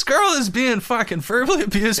 but this girl is being fucking verbally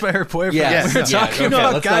abused by her boyfriend. Yes, We're yeah, talking okay,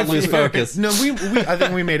 about let's Guy not lose Fieri. focus. No, we I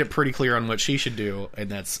think we made it pretty clear on what she should do, and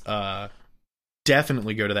that's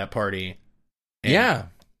definitely go to that party and Yeah.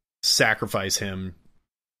 sacrifice him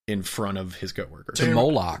in front of his coworkers. To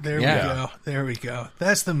Moloch. There Yeah. we go. There we go.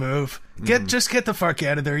 That's the move. Just get the fuck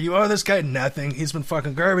out of there. You owe this guy nothing. He's been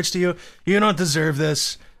fucking garbage to you. You don't deserve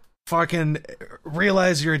this. Fucking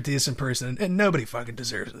realize you're a decent person, and nobody fucking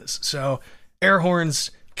deserves this. So, air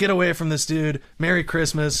horns. Get away from this dude. Merry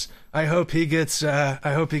Christmas. I hope he gets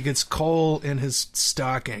coal in his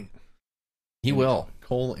stocking. He will.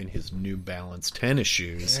 Cole in his New Balance tennis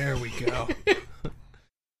shoes. There we go.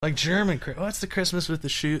 Like German. What's the Christmas with the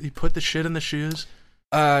shoe? You put the shit in the shoes.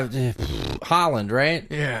 Holland, right?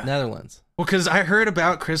 Yeah. Netherlands. Well, because I heard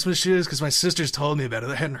about Christmas shoes because my sisters told me about it.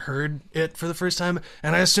 I hadn't heard it for the first time,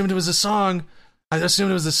 and I assumed it was a song. I assumed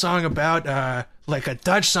it was a song about, like a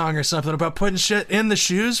Dutch song or something about putting shit in the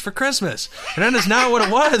shoes for Christmas. And that is not what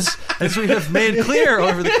it was, as we have made clear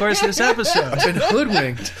over the course of this episode. Been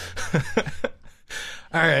hoodwinked.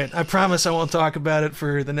 All right, I promise I won't talk about it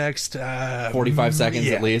for the next 45 seconds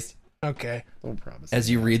yeah. at least. Okay. Don't promise. As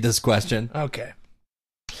you read this question. Okay.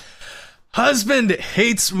 Husband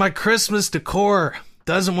hates my Christmas decor.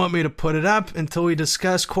 Doesn't want me to put it up until we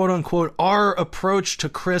discuss, quote unquote, our approach to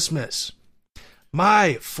Christmas.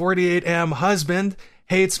 My 48M husband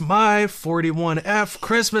hates my 41F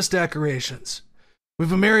Christmas decorations. We've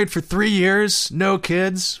been married for 3 years, no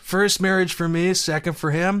kids. First marriage for me, second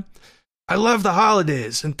for him. I love the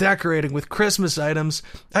holidays and decorating with Christmas items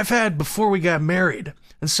I've had before we got married,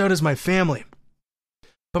 and so does my family.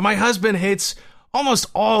 But my husband hates almost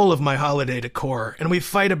all of my holiday decor, and we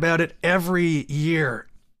fight about it every year.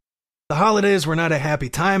 The holidays were not a happy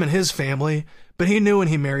time in his family, but he knew when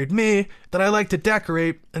he married me that I like to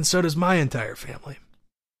decorate, and so does my entire family.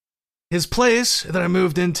 His place that I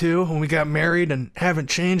moved into when we got married and haven't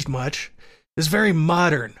changed much is very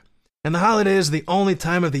modern, and the holidays are the only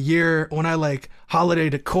time of the year when I like holiday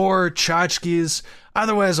decor, tchotchkes.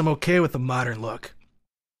 Otherwise, I'm okay with the modern look.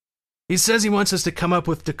 He says he wants us to come up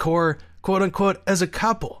with decor, quote unquote, as a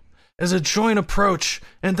couple, as a joint approach,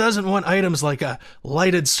 and doesn't want items like a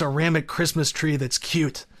lighted ceramic Christmas tree that's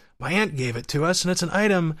cute. My aunt gave it to us, and it's an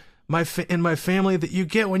item in my family that you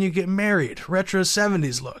get when you get married, retro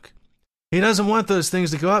 70s look. He doesn't want those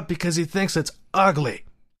things to go up because he thinks it's ugly.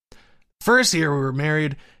 First year we were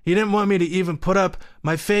married, he didn't want me to even put up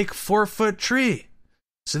my fake 4-foot tree.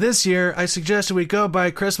 So this year, I suggested we go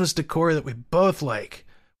buy Christmas decor that we both like,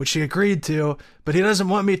 which he agreed to, but he doesn't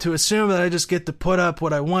want me to assume that I just get to put up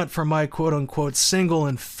what I want for my quote-unquote single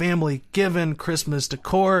and family-given Christmas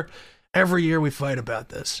decor. Every year we fight about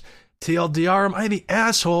this. TLDR, am I the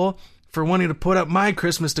asshole for wanting to put up my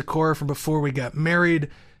Christmas decor from before we got married?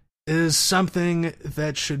 Is it something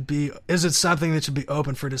that should be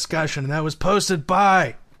open for discussion? And that was posted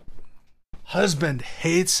by Husband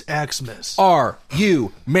Hates Xmas. Are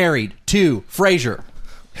you married to Frasier?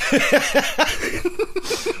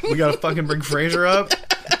 We gotta fucking bring Frasier up.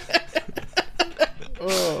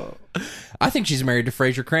 I think she's married to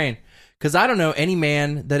Frasier Crane. Because I don't know any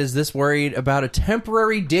man that is this worried about a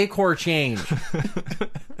temporary decor change.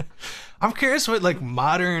 I'm curious what like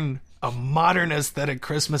a modern aesthetic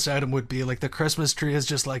Christmas item would be. Like the Christmas tree is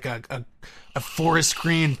just like a forest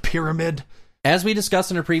green pyramid. As we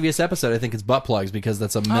discussed in a previous episode, I think it's butt plugs because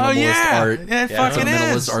that's a minimalist art. Yeah, it fucking is.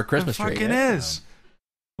 Minimalist art Christmas tree. It fucking is.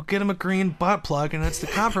 We'll get him a green butt plug, and that's the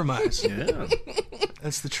compromise. Yeah.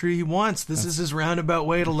 That's the tree he wants. This is his roundabout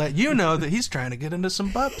way to let you know that he's trying to get into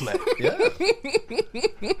some butt play. Yeah.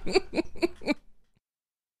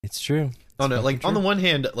 It's true. Oh no, like on the one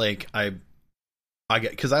hand, like I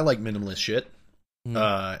get, because I like minimalist shit, and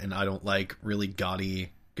I don't like really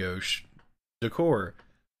gaudy gauche decor.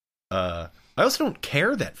 I also don't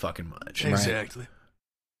care that fucking much. Exactly.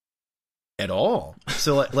 At all.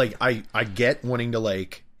 So like I get wanting to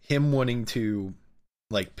like him wanting to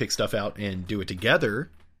like pick stuff out and do it together.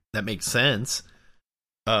 That makes sense.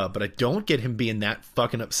 But I don't get him being that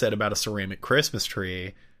fucking upset about a ceramic Christmas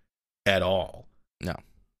tree at all.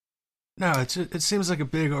 No, it seems like a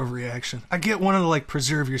big overreaction. I get wanting to like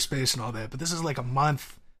preserve your space and all that, but this is like a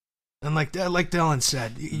month, and like Dylan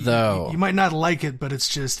said, you might not like it, but it's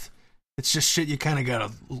just shit you kind of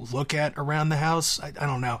gotta look at around the house. I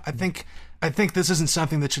don't know. I think this isn't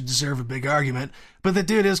something that should deserve a big argument, but the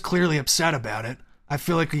dude is clearly upset about it. I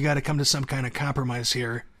feel like you got to come to some kind of compromise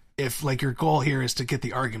here. If like your goal here is to get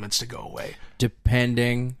the arguments to go away,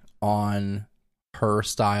 depending on her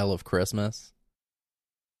style of Christmas.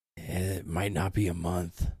 It might not be a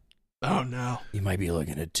month. Oh, no. You might be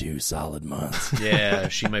looking at 2 solid months. Yeah,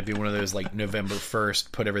 she might be one of those, like, November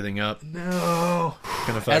 1st, put everything up. No.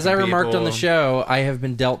 As I remarked on the show, I have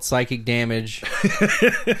been dealt psychic damage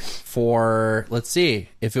for, let's see,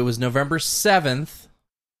 if it was November 7th,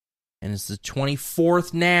 and it's the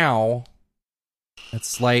 24th now,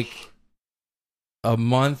 that's like a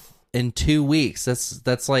month and 2 weeks.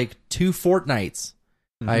 That's like 2 fortnights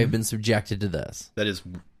I have been subjected to this. That is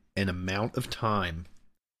an amount of time.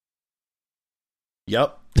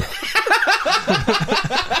 Yep.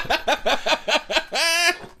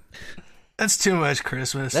 That's too much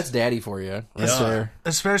Christmas. That's daddy for you. Yeah.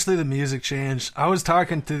 Especially the music change. I was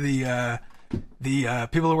talking to the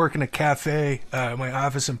people that work in a cafe in my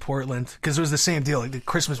office in Portland, because it was the same deal. Like the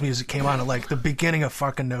Christmas music came on at like the beginning of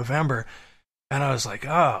fucking November. And I was like,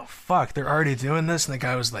 oh, fuck, they're already doing this? And the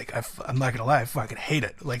guy was like, I'm not going to lie, I fucking hate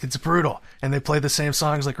it. Like, it's brutal. And they play the same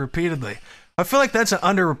songs, like, repeatedly. I feel like that's an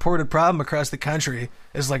underreported problem across the country,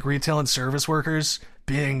 is, like, retail and service workers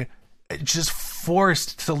being just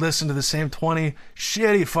forced to listen to the same 20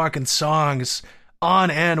 shitty fucking songs on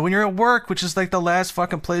end when you're at work, which is, like, the last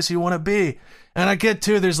fucking place you want to be. And I get,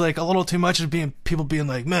 too, there's, like, a little too much of people being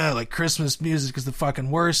like, man, like, Christmas music is the fucking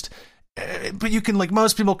worst. But you can, like,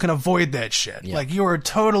 most people can avoid that shit. Yeah. Like, you are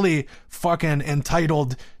totally fucking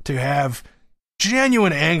entitled to have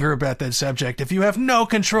genuine anger about that subject if you have no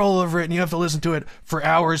control over it and you have to listen to it for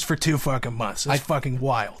hours for 2 fucking months. It's fucking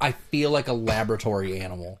wild. I feel like a laboratory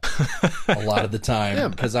animal a lot of the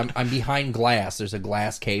time because I'm behind glass. There's a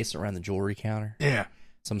glass case around the jewelry counter. Yeah.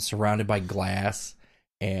 So I'm surrounded by glass,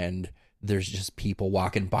 and there's just people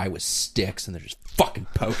walking by with sticks, and they're just fucking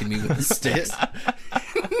poking me with the sticks.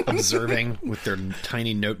 Observing with their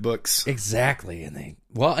tiny notebooks. Exactly. And they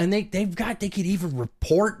could even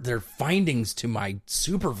report their findings to my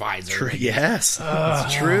supervisor. Yes.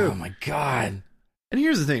 That's true. Oh my God. And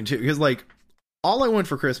here's the thing too, because like All I Want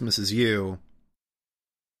for Christmas Is You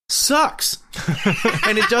sucks.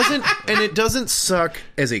 and it doesn't suck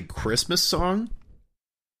as a Christmas song.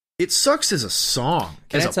 It sucks as a song.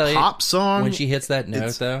 Can as a pop song. When she hits that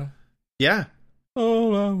note though. Yeah.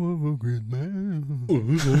 All I want for Christmas.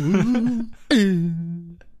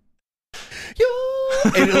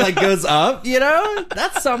 And it like goes up, you know?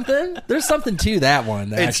 That's something. There's something to that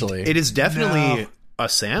one, actually. It is definitely a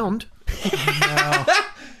sound. No.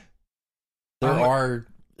 There are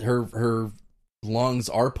her lungs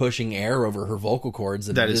are pushing air over her vocal cords,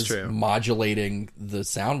 and That it is true. modulating the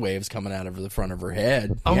sound waves coming out of the front of her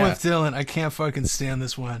head. I'm Yeah. with Dylan. I can't fucking stand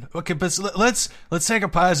this one. Okay, but let's take a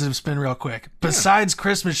positive spin real quick. Besides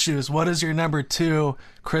Christmas Shoes, what is your number 2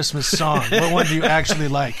 Christmas song? What one do you actually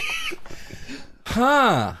like?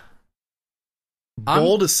 Huh.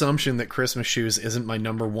 Bold assumption that Christmas Shoes isn't my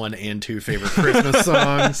number 1 and 2 favorite Christmas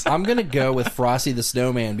songs. I'm going to go with Frosty the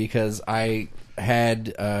Snowman because I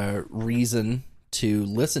had reason to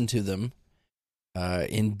listen to them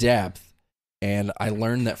in depth, and I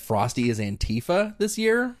learned that Frosty is Antifa this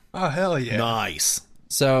year. Oh, hell yeah. Nice.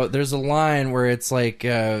 So there's a line where it's like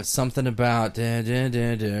something about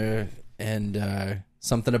and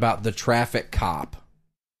something about the traffic cop,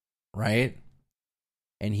 right?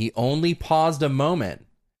 And he only paused a moment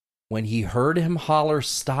when he heard him holler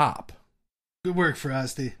stop. Good work,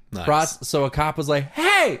 Frosty. Nice. So a cop was like,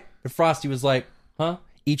 "Hey!" And Frosty was like, "Huh?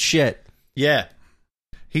 Eat shit." Yeah.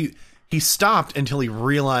 He stopped until he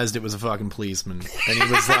realized it was a fucking policeman. And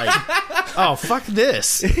he was like, oh, fuck this.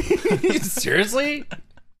 Seriously?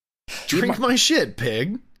 Drink my shit,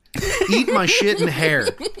 pig. Eat my shit and hair.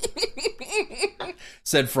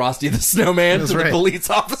 Said Frosty the Snowman That's to the right. police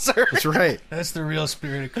officer. That's right. That's the real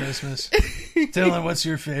spirit of Christmas. Dylan, what's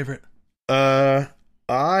your favorite? Man,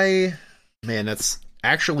 that's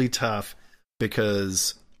actually tough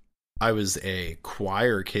because I was a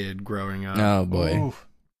choir kid growing up. Oh, boy. Oof.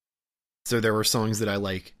 So there were songs that I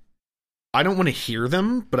like. I don't want to hear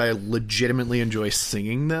them, but I legitimately enjoy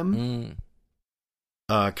singing them.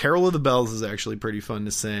 Carol of the Bells is actually pretty fun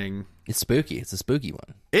to sing. It's spooky. It's a spooky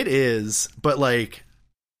one. It is, but like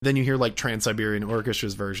then you hear like Trans-Siberian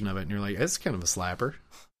Orchestra's version of it, and you're like, it's kind of a slapper.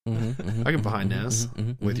 I get behind this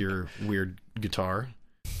with your weird guitar,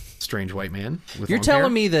 Strange White Man. With You're long telling hair.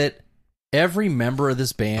 me that every member of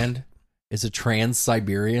this band is a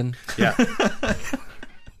Trans-Siberian? Yeah.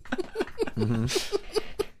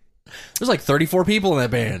 There's like 34 people in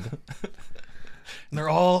that band. And they're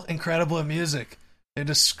all incredible at music. They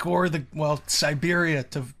just score Siberia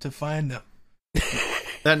to find them.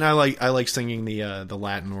 And I like singing the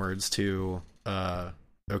Latin words to "O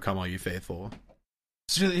Come All You Faithful."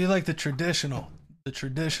 So you like the traditional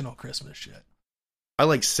Christmas shit. I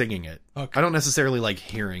like singing it. Okay. I don't necessarily like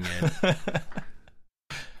hearing it.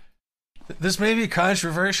 This may be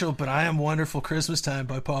controversial, but I Am Wonderful Christmas Time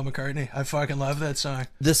by Paul McCartney. I fucking love that song.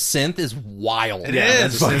 The synth is wild. It Yeah,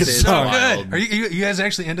 is. that's It's it's so wild. good. Are you guys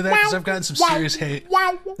actually into that? Because I've gotten some serious hate.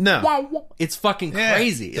 No, It's fucking Yeah.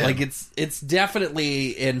 crazy. Yeah. Like it's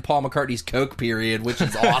definitely in Paul McCartney's Coke period, which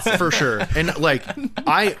is awesome. for sure. And like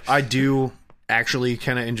I do actually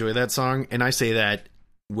kind of enjoy that song, and I say that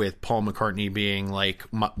with Paul McCartney being like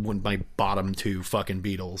my bottom 2 fucking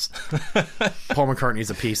Beatles. Paul McCartney's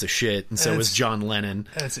a piece of shit, and so is John Lennon.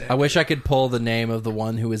 That's it. I wish I could pull the name of the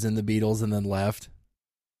one who was in the Beatles and then left.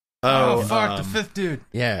 Oh, fuck, the fifth dude.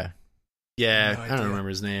 Yeah. Yeah, No I don't idea. remember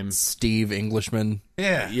his name. Steve Englishman.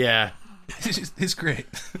 Yeah. Yeah, He's great.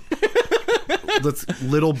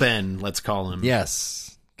 Little Ben, let's call him.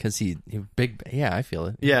 Yes. Because he big. Yeah, I feel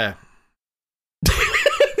it. Yeah.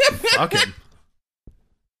 Fuck him.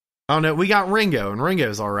 Oh no, we got Ringo, and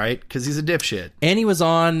Ringo's all right because he's a dipshit. And he was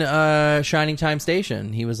on Shining Time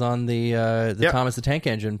Station. He was on the Yep. Thomas the Tank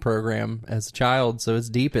Engine program as a child, so it's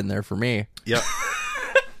deep in there for me. Yep.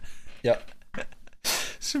 Yep.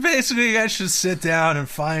 So basically, you guys should sit down and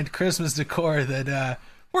find Christmas decor that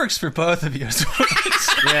works for both of you.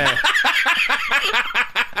 Yeah.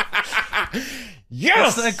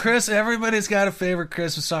 Yes! It's like Chris, everybody's got a favorite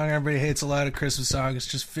Christmas song. Everybody hates a lot of Christmas songs.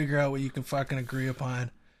 Just figure out what you can fucking agree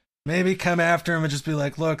upon. Maybe come after him and just be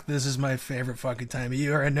like, look, this is my favorite fucking time of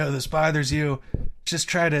year. I know this bothers you. Just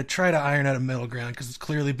try to iron out a middle ground, because it's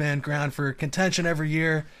clearly been ground for contention every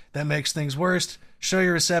year. That makes things worse. Show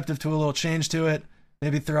you're receptive to a little change to it.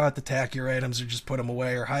 Maybe throw out the tackier items or just put them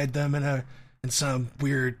away or hide them in some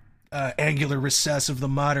weird angular recess of the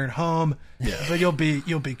modern home. Yeah. But you'll be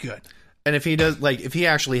good. And if he does, like, if he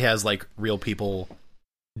actually has like real people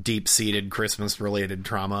deep-seated Christmas-related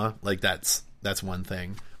trauma, like that's one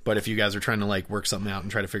thing. But if you guys are trying to like work something out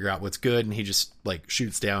and try to figure out what's good, and he just like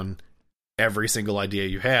shoots down every single idea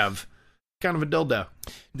you have, kind of a dildo.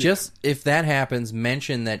 Just if that happens,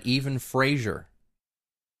 mention that even Frasier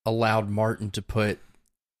allowed Martin to put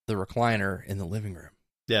the recliner in the living room.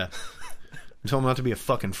 Yeah. Tell him not to be a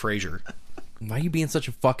fucking Frasier. Why are you being such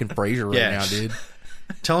a fucking Frasier right Yeah. now, dude?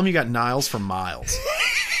 Tell him you got Niles for miles.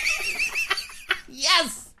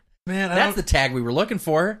 Yes! Man, That's the tag we were looking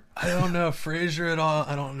for. I don't know Frasier at all.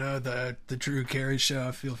 I don't know the Drew Carey show.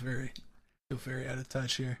 I feel very out of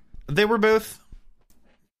touch here. They were both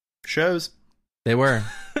shows. They were.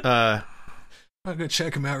 I'll go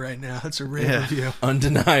check them out right now. That's a rave Yeah. review.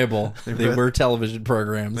 Undeniable. They were television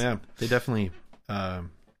programs. Yeah, they definitely.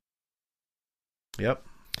 Yep.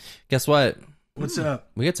 Guess what? What's up?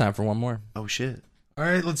 We got time for one more. Oh shit. All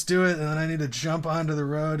right, let's do it. And then I need to jump onto the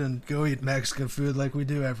road and go eat Mexican food like we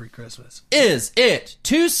do every Christmas. Is it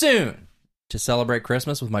too soon to celebrate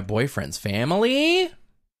Christmas with my boyfriend's family?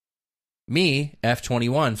 Me,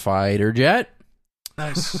 F-21 fighter jet.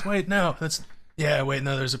 Nice. Wait, no, that's... Yeah, wait,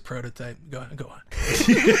 no, there's a prototype. Go on.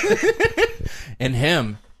 And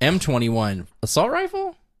him, M21 assault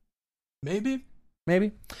rifle? Maybe.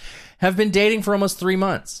 Have been dating for almost 3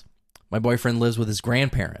 months. My boyfriend lives with his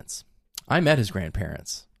grandparents. I met his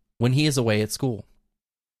grandparents when he is away at school.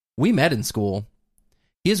 We met in school.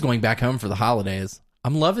 He is going back home for the holidays.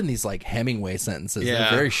 I'm loving these like Hemingway sentences. Yeah.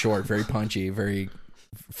 They're very short, very punchy, very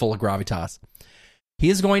full of gravitas. He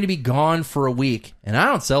is going to be gone for a week, and I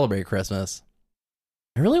don't celebrate Christmas.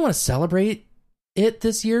 I really want to celebrate it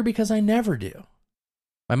this year because I never do.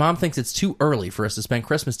 My mom thinks it's too early for us to spend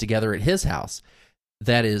Christmas together at his house.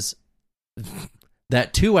 That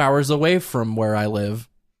 2 hours away from where I live.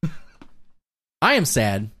 I am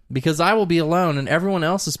sad because I will be alone and everyone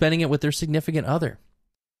else is spending it with their significant other.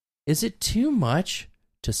 Is it too much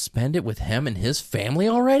to spend it with him and his family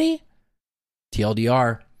already?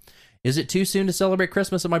 TLDR. Is it too soon to celebrate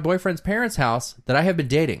Christmas at my boyfriend's parents' house that I have been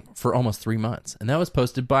dating for almost 3 months? And that was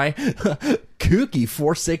posted by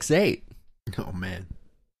Kooky468. Oh man,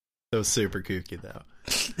 that was super kooky though.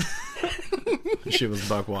 Shit was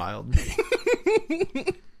buck wild.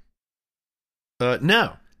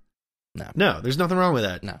 No, there's nothing wrong with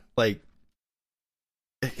that. No. Like,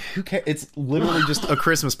 who cares? It's literally just a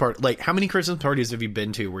Christmas party. Like, how many Christmas parties have you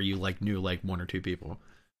been to where you like knew like one or two people?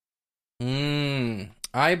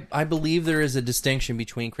 I believe there is a distinction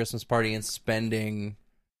between Christmas party and spending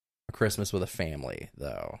a Christmas with a family,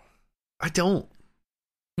 though. I don't.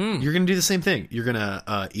 You're gonna do the same thing. You're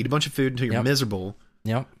gonna eat a bunch of food until you're miserable.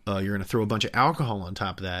 Yep. You're gonna throw a bunch of alcohol on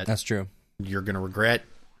top of that. That's true. You're gonna regret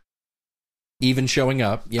even showing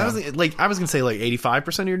up. Yeah. I was gonna say like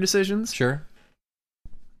 85% of your decisions. Sure.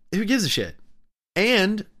 Who gives a shit?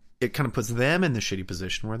 And it kind of puts them in the shitty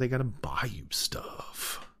position where they gotta buy you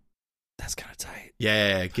stuff. That's kind of tight.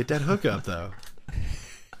 Yeah, get that hookup though.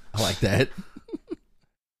 I like that.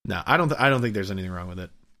 No, I don't think there's anything wrong with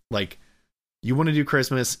it. Like, you want to do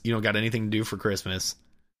Christmas, you don't got anything to do for Christmas.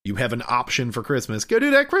 You have an option for Christmas. Go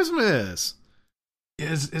do that Christmas.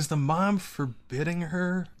 Is the mom forbidding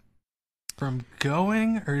her from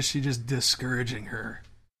going, or is she just discouraging her?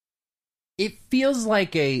 It feels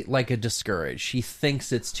like a discourage. She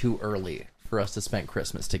thinks it's too early for us to spend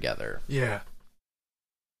Christmas together. Yeah.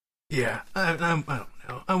 I don't know.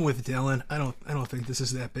 I'm with Dylan. I don't think this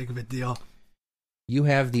is that big of a deal. You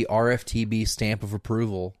have the RFTB stamp of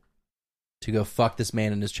approval to go fuck this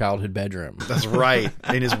man in his childhood bedroom. That's right.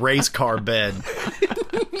 In his race car bed.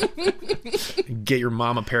 Get your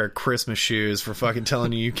mom a pair of Christmas shoes for fucking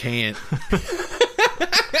telling you can't.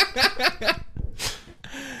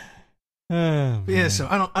 Yeah, so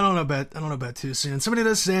I don't know about too soon. Somebody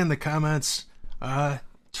does say in the comments,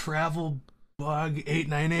 travel Bug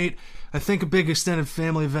 898. I think a big extended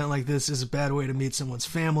family event like this is a bad way to meet someone's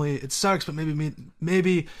family. It sucks, but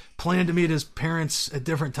maybe plan to meet his parents at a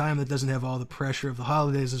different time that doesn't have all the pressure of the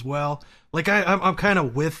holidays as well. Like I'm kind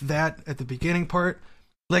of with that at the beginning part.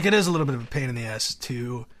 Like it is a little bit of a pain in the ass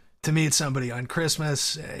to meet somebody on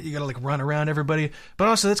Christmas. You gotta like run around everybody, but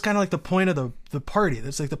also that's kind of like the point of the party.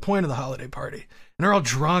 That's like the point of the holiday party, and they're all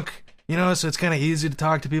drunk, so it's kind of easy to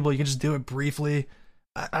talk to people. You can just do it briefly.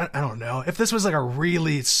 I don't know. If this was like a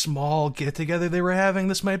really small get-together they were having,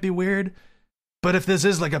 this might be weird. But if this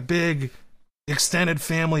is like a big extended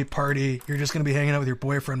family party, you're just going to be hanging out with your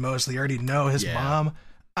boyfriend mostly. You already know his mom.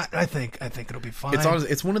 I think it'll be fine.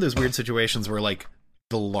 It's one of those weird situations where like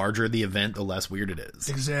the larger the event, the less weird it is.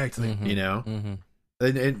 Exactly. Mm-hmm.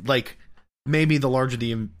 Mm-hmm. And like maybe the larger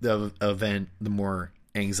the event, the more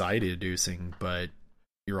anxiety-inducing. But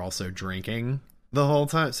you're also drinking the whole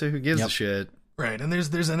time, so who gives a shit? Right, and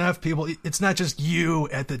there's enough people. It's not just you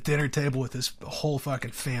at the dinner table with this whole fucking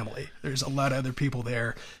family. There's a lot of other people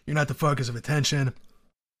there. You're not the focus of attention,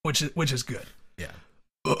 which is good. Yeah.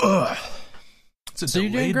 So you're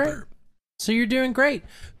doing great. So you're doing great.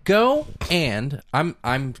 Go and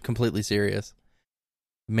I'm completely serious.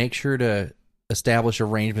 Make sure to establish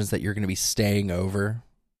arrangements that you're going to be staying over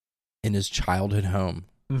in his childhood home.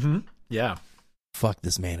 Mm-hmm. Yeah. Fuck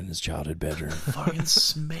this man in his childhood bedroom. Fucking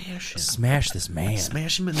smash him. Smash this man.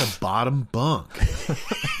 Smash him in the bottom bunk.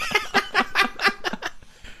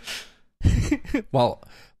 While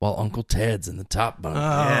Uncle Ted's in the top bunk.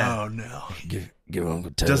 Oh, no. Give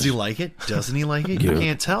Uncle Ted. Does he like it? Doesn't he like it? You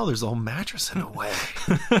can't tell. There's a whole mattress in the way.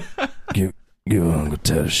 Give Uncle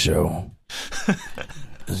Ted a show.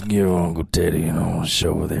 Just give Uncle Teddy, a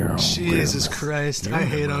show with there. Jesus Christ. I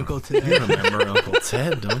hate Uncle Ted. You remember Uncle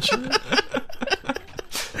Ted, don't you?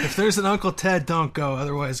 If there's an Uncle Ted, don't go.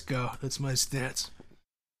 Otherwise, go. That's my stance.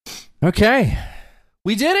 Okay.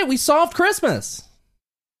 We did it. We solved Christmas.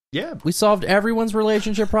 Yeah. We solved everyone's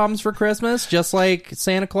relationship problems for Christmas, just like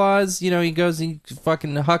Santa Claus. He goes, he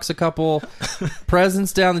fucking hucks a couple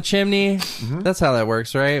presents down the chimney. Mm-hmm. That's how that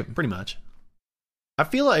works, right? Pretty much. I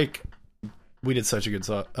feel like we did such a good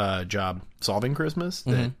job solving Christmas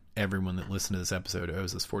that everyone that listened to this episode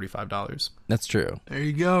owes us $45. That's true. There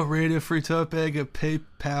you go. Radio Free Tope at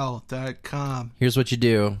paypal.com. Here's what you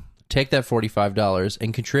do. Take that $45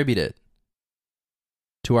 and contribute it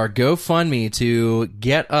to our GoFundMe to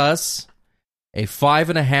get us a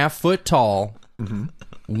 5.5 foot tall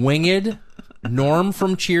winged Norm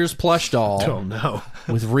from Cheers plush doll. Oh, no.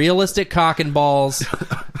 With realistic cock and balls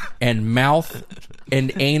and mouth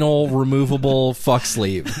and anal removable fuck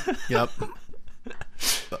sleeve. Yep.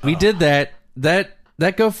 We did that. That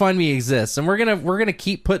GoFundMe exists, and we're gonna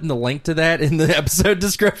keep putting the link to that in the episode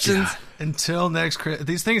descriptions. Yeah. Until next Christmas.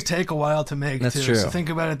 These things take a while to make, That's too. true. So think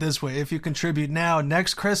about it this way. If you contribute now,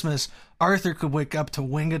 next Christmas, Arthur could wake up to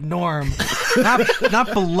Winged Norm.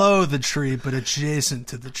 not below the tree, but adjacent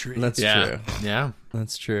to the tree. That's true. Yeah.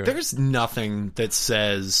 That's true. There's nothing that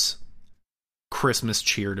says Christmas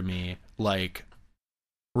cheer to me like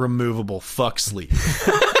removable fuck sleeve.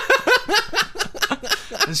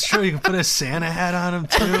 It's true. You can put a Santa hat on him,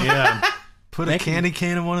 too. Yeah. Put a candy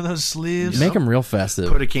cane in one of those sleeves. Make them real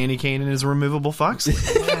festive. Put a candy cane in his removable fuck sleeve.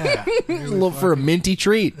 Yeah. Look for a minty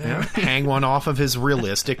treat. Yeah. Hang one off of his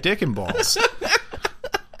realistic dick and balls.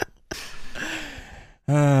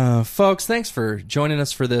 Folks, thanks for joining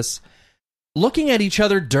us for this. Looking at each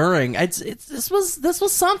other during this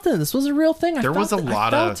was something. This was a real thing. There was a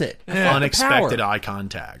lot of unexpected eye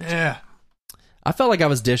contact. Yeah. I felt like I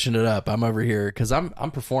was dishing it up. I'm over here because I'm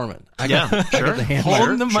performing. I got sure. the hand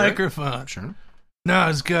Holding there. the microphone. Sure. No,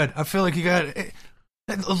 it's good. I feel like you got a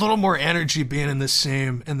little more energy being in the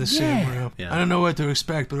same room. Yeah. I don't know what to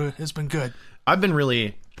expect, but it's been good. I've been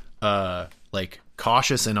really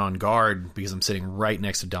cautious and on guard because I'm sitting right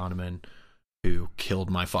next to Donovan, who killed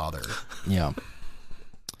my father. Yeah.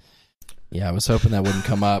 Yeah, I was hoping that wouldn't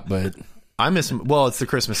come up, but I miss him. Well, it's the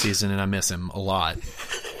Christmas season, and I miss him a lot.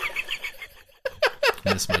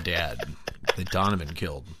 I miss my dad that Donovan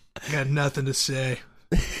killed. I got nothing to say.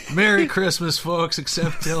 Merry Christmas, folks,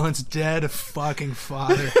 except Dylan's dead fucking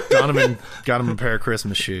father. Donovan got him a pair of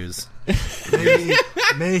Christmas shoes.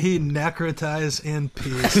 May he necrotize in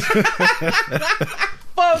peace.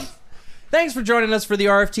 folks, thanks for joining us for the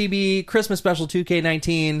RFTB Christmas Special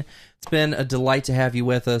 2K19. It's been a delight to have you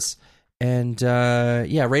with us. And,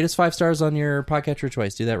 rate us 5 stars on your podcatcher of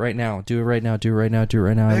choice. Do that right now. Do it right now. Do it right now. Do it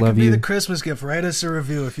right now. I love you. That could be the Christmas gift. Write us a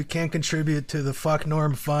review. If you can't contribute to the Fuck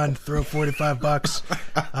Norm Fund, throw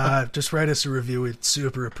 $45. Just write us a review. We'd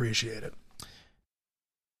super appreciate it.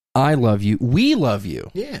 I love you. We love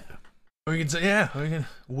you. Yeah. We can say, the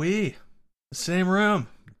same room.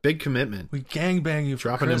 Big commitment. We gangbang you for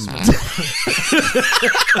Dropping Christmas.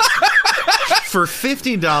 For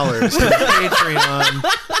 $50 to Patreon.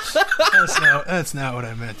 That's not what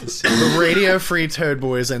I meant to say. The Radio Free Toad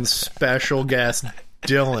Boys and special guest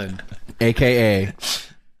Dylan, AKA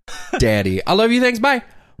Daddy. I love you. Thanks. Bye.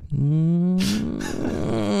 Mwah.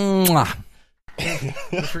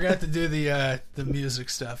 I forgot to do the music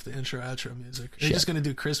stuff, the intro, outro music. Are you just going to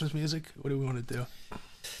do Christmas music? What do we want to do?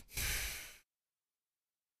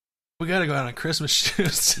 We got to go out on Christmas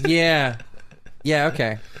shoots. Yeah. Yeah,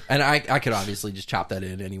 okay. And I could obviously just chop that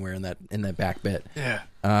in anywhere in that back bit. Yeah.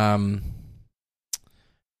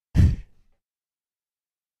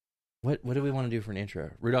 What do we want to do for an intro?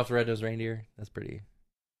 Rudolph the Red-Nosed Reindeer? That's pretty.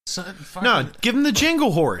 No, give him the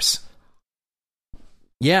jingle horse.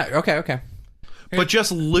 Yeah, okay. But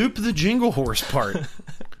just loop the jingle horse part.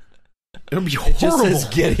 It'll be It just horrible. says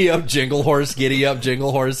giddy up, jingle horse, giddy up,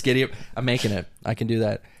 jingle horse, giddy up. I'm making it. I can do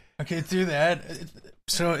that. Okay, do that.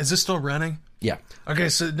 So is this still running? Yeah. Okay,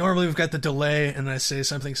 so normally we've got the delay and I say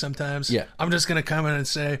something sometimes. Yeah. I'm just going to come in and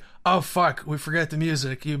say, oh, fuck, we forgot the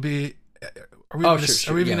music. Are we even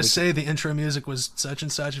going to say the intro music was such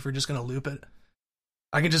and such if we're just going to loop it?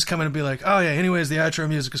 I can just come in and be like, oh, yeah, anyways, the outro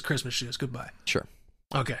music is Christmas shoes. Goodbye. Sure.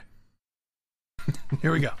 Okay.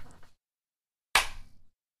 Here we go.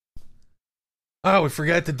 Oh, we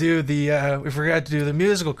forgot to do the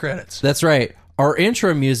musical credits. That's right. Our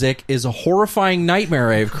intro music is a horrifying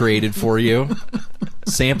nightmare I have created for you.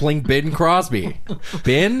 Sampling Bing Crosby.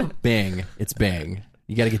 Bing? It's Bing.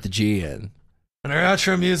 You got to get the G in. And our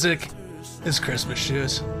outro music is Christmas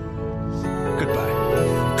Shoes.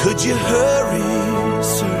 Goodbye. Could you hurry,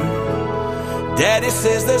 sir? Daddy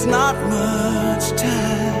says there's not much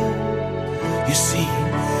time. You see,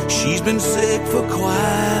 she's been sick for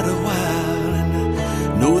quite a while, and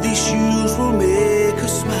I know these shoes will make her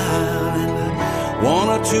smile, and one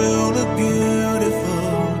or two look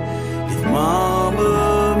beautiful if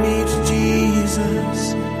Mama meets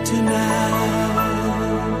Jesus tonight.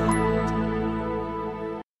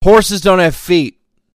 Horses don't have feet.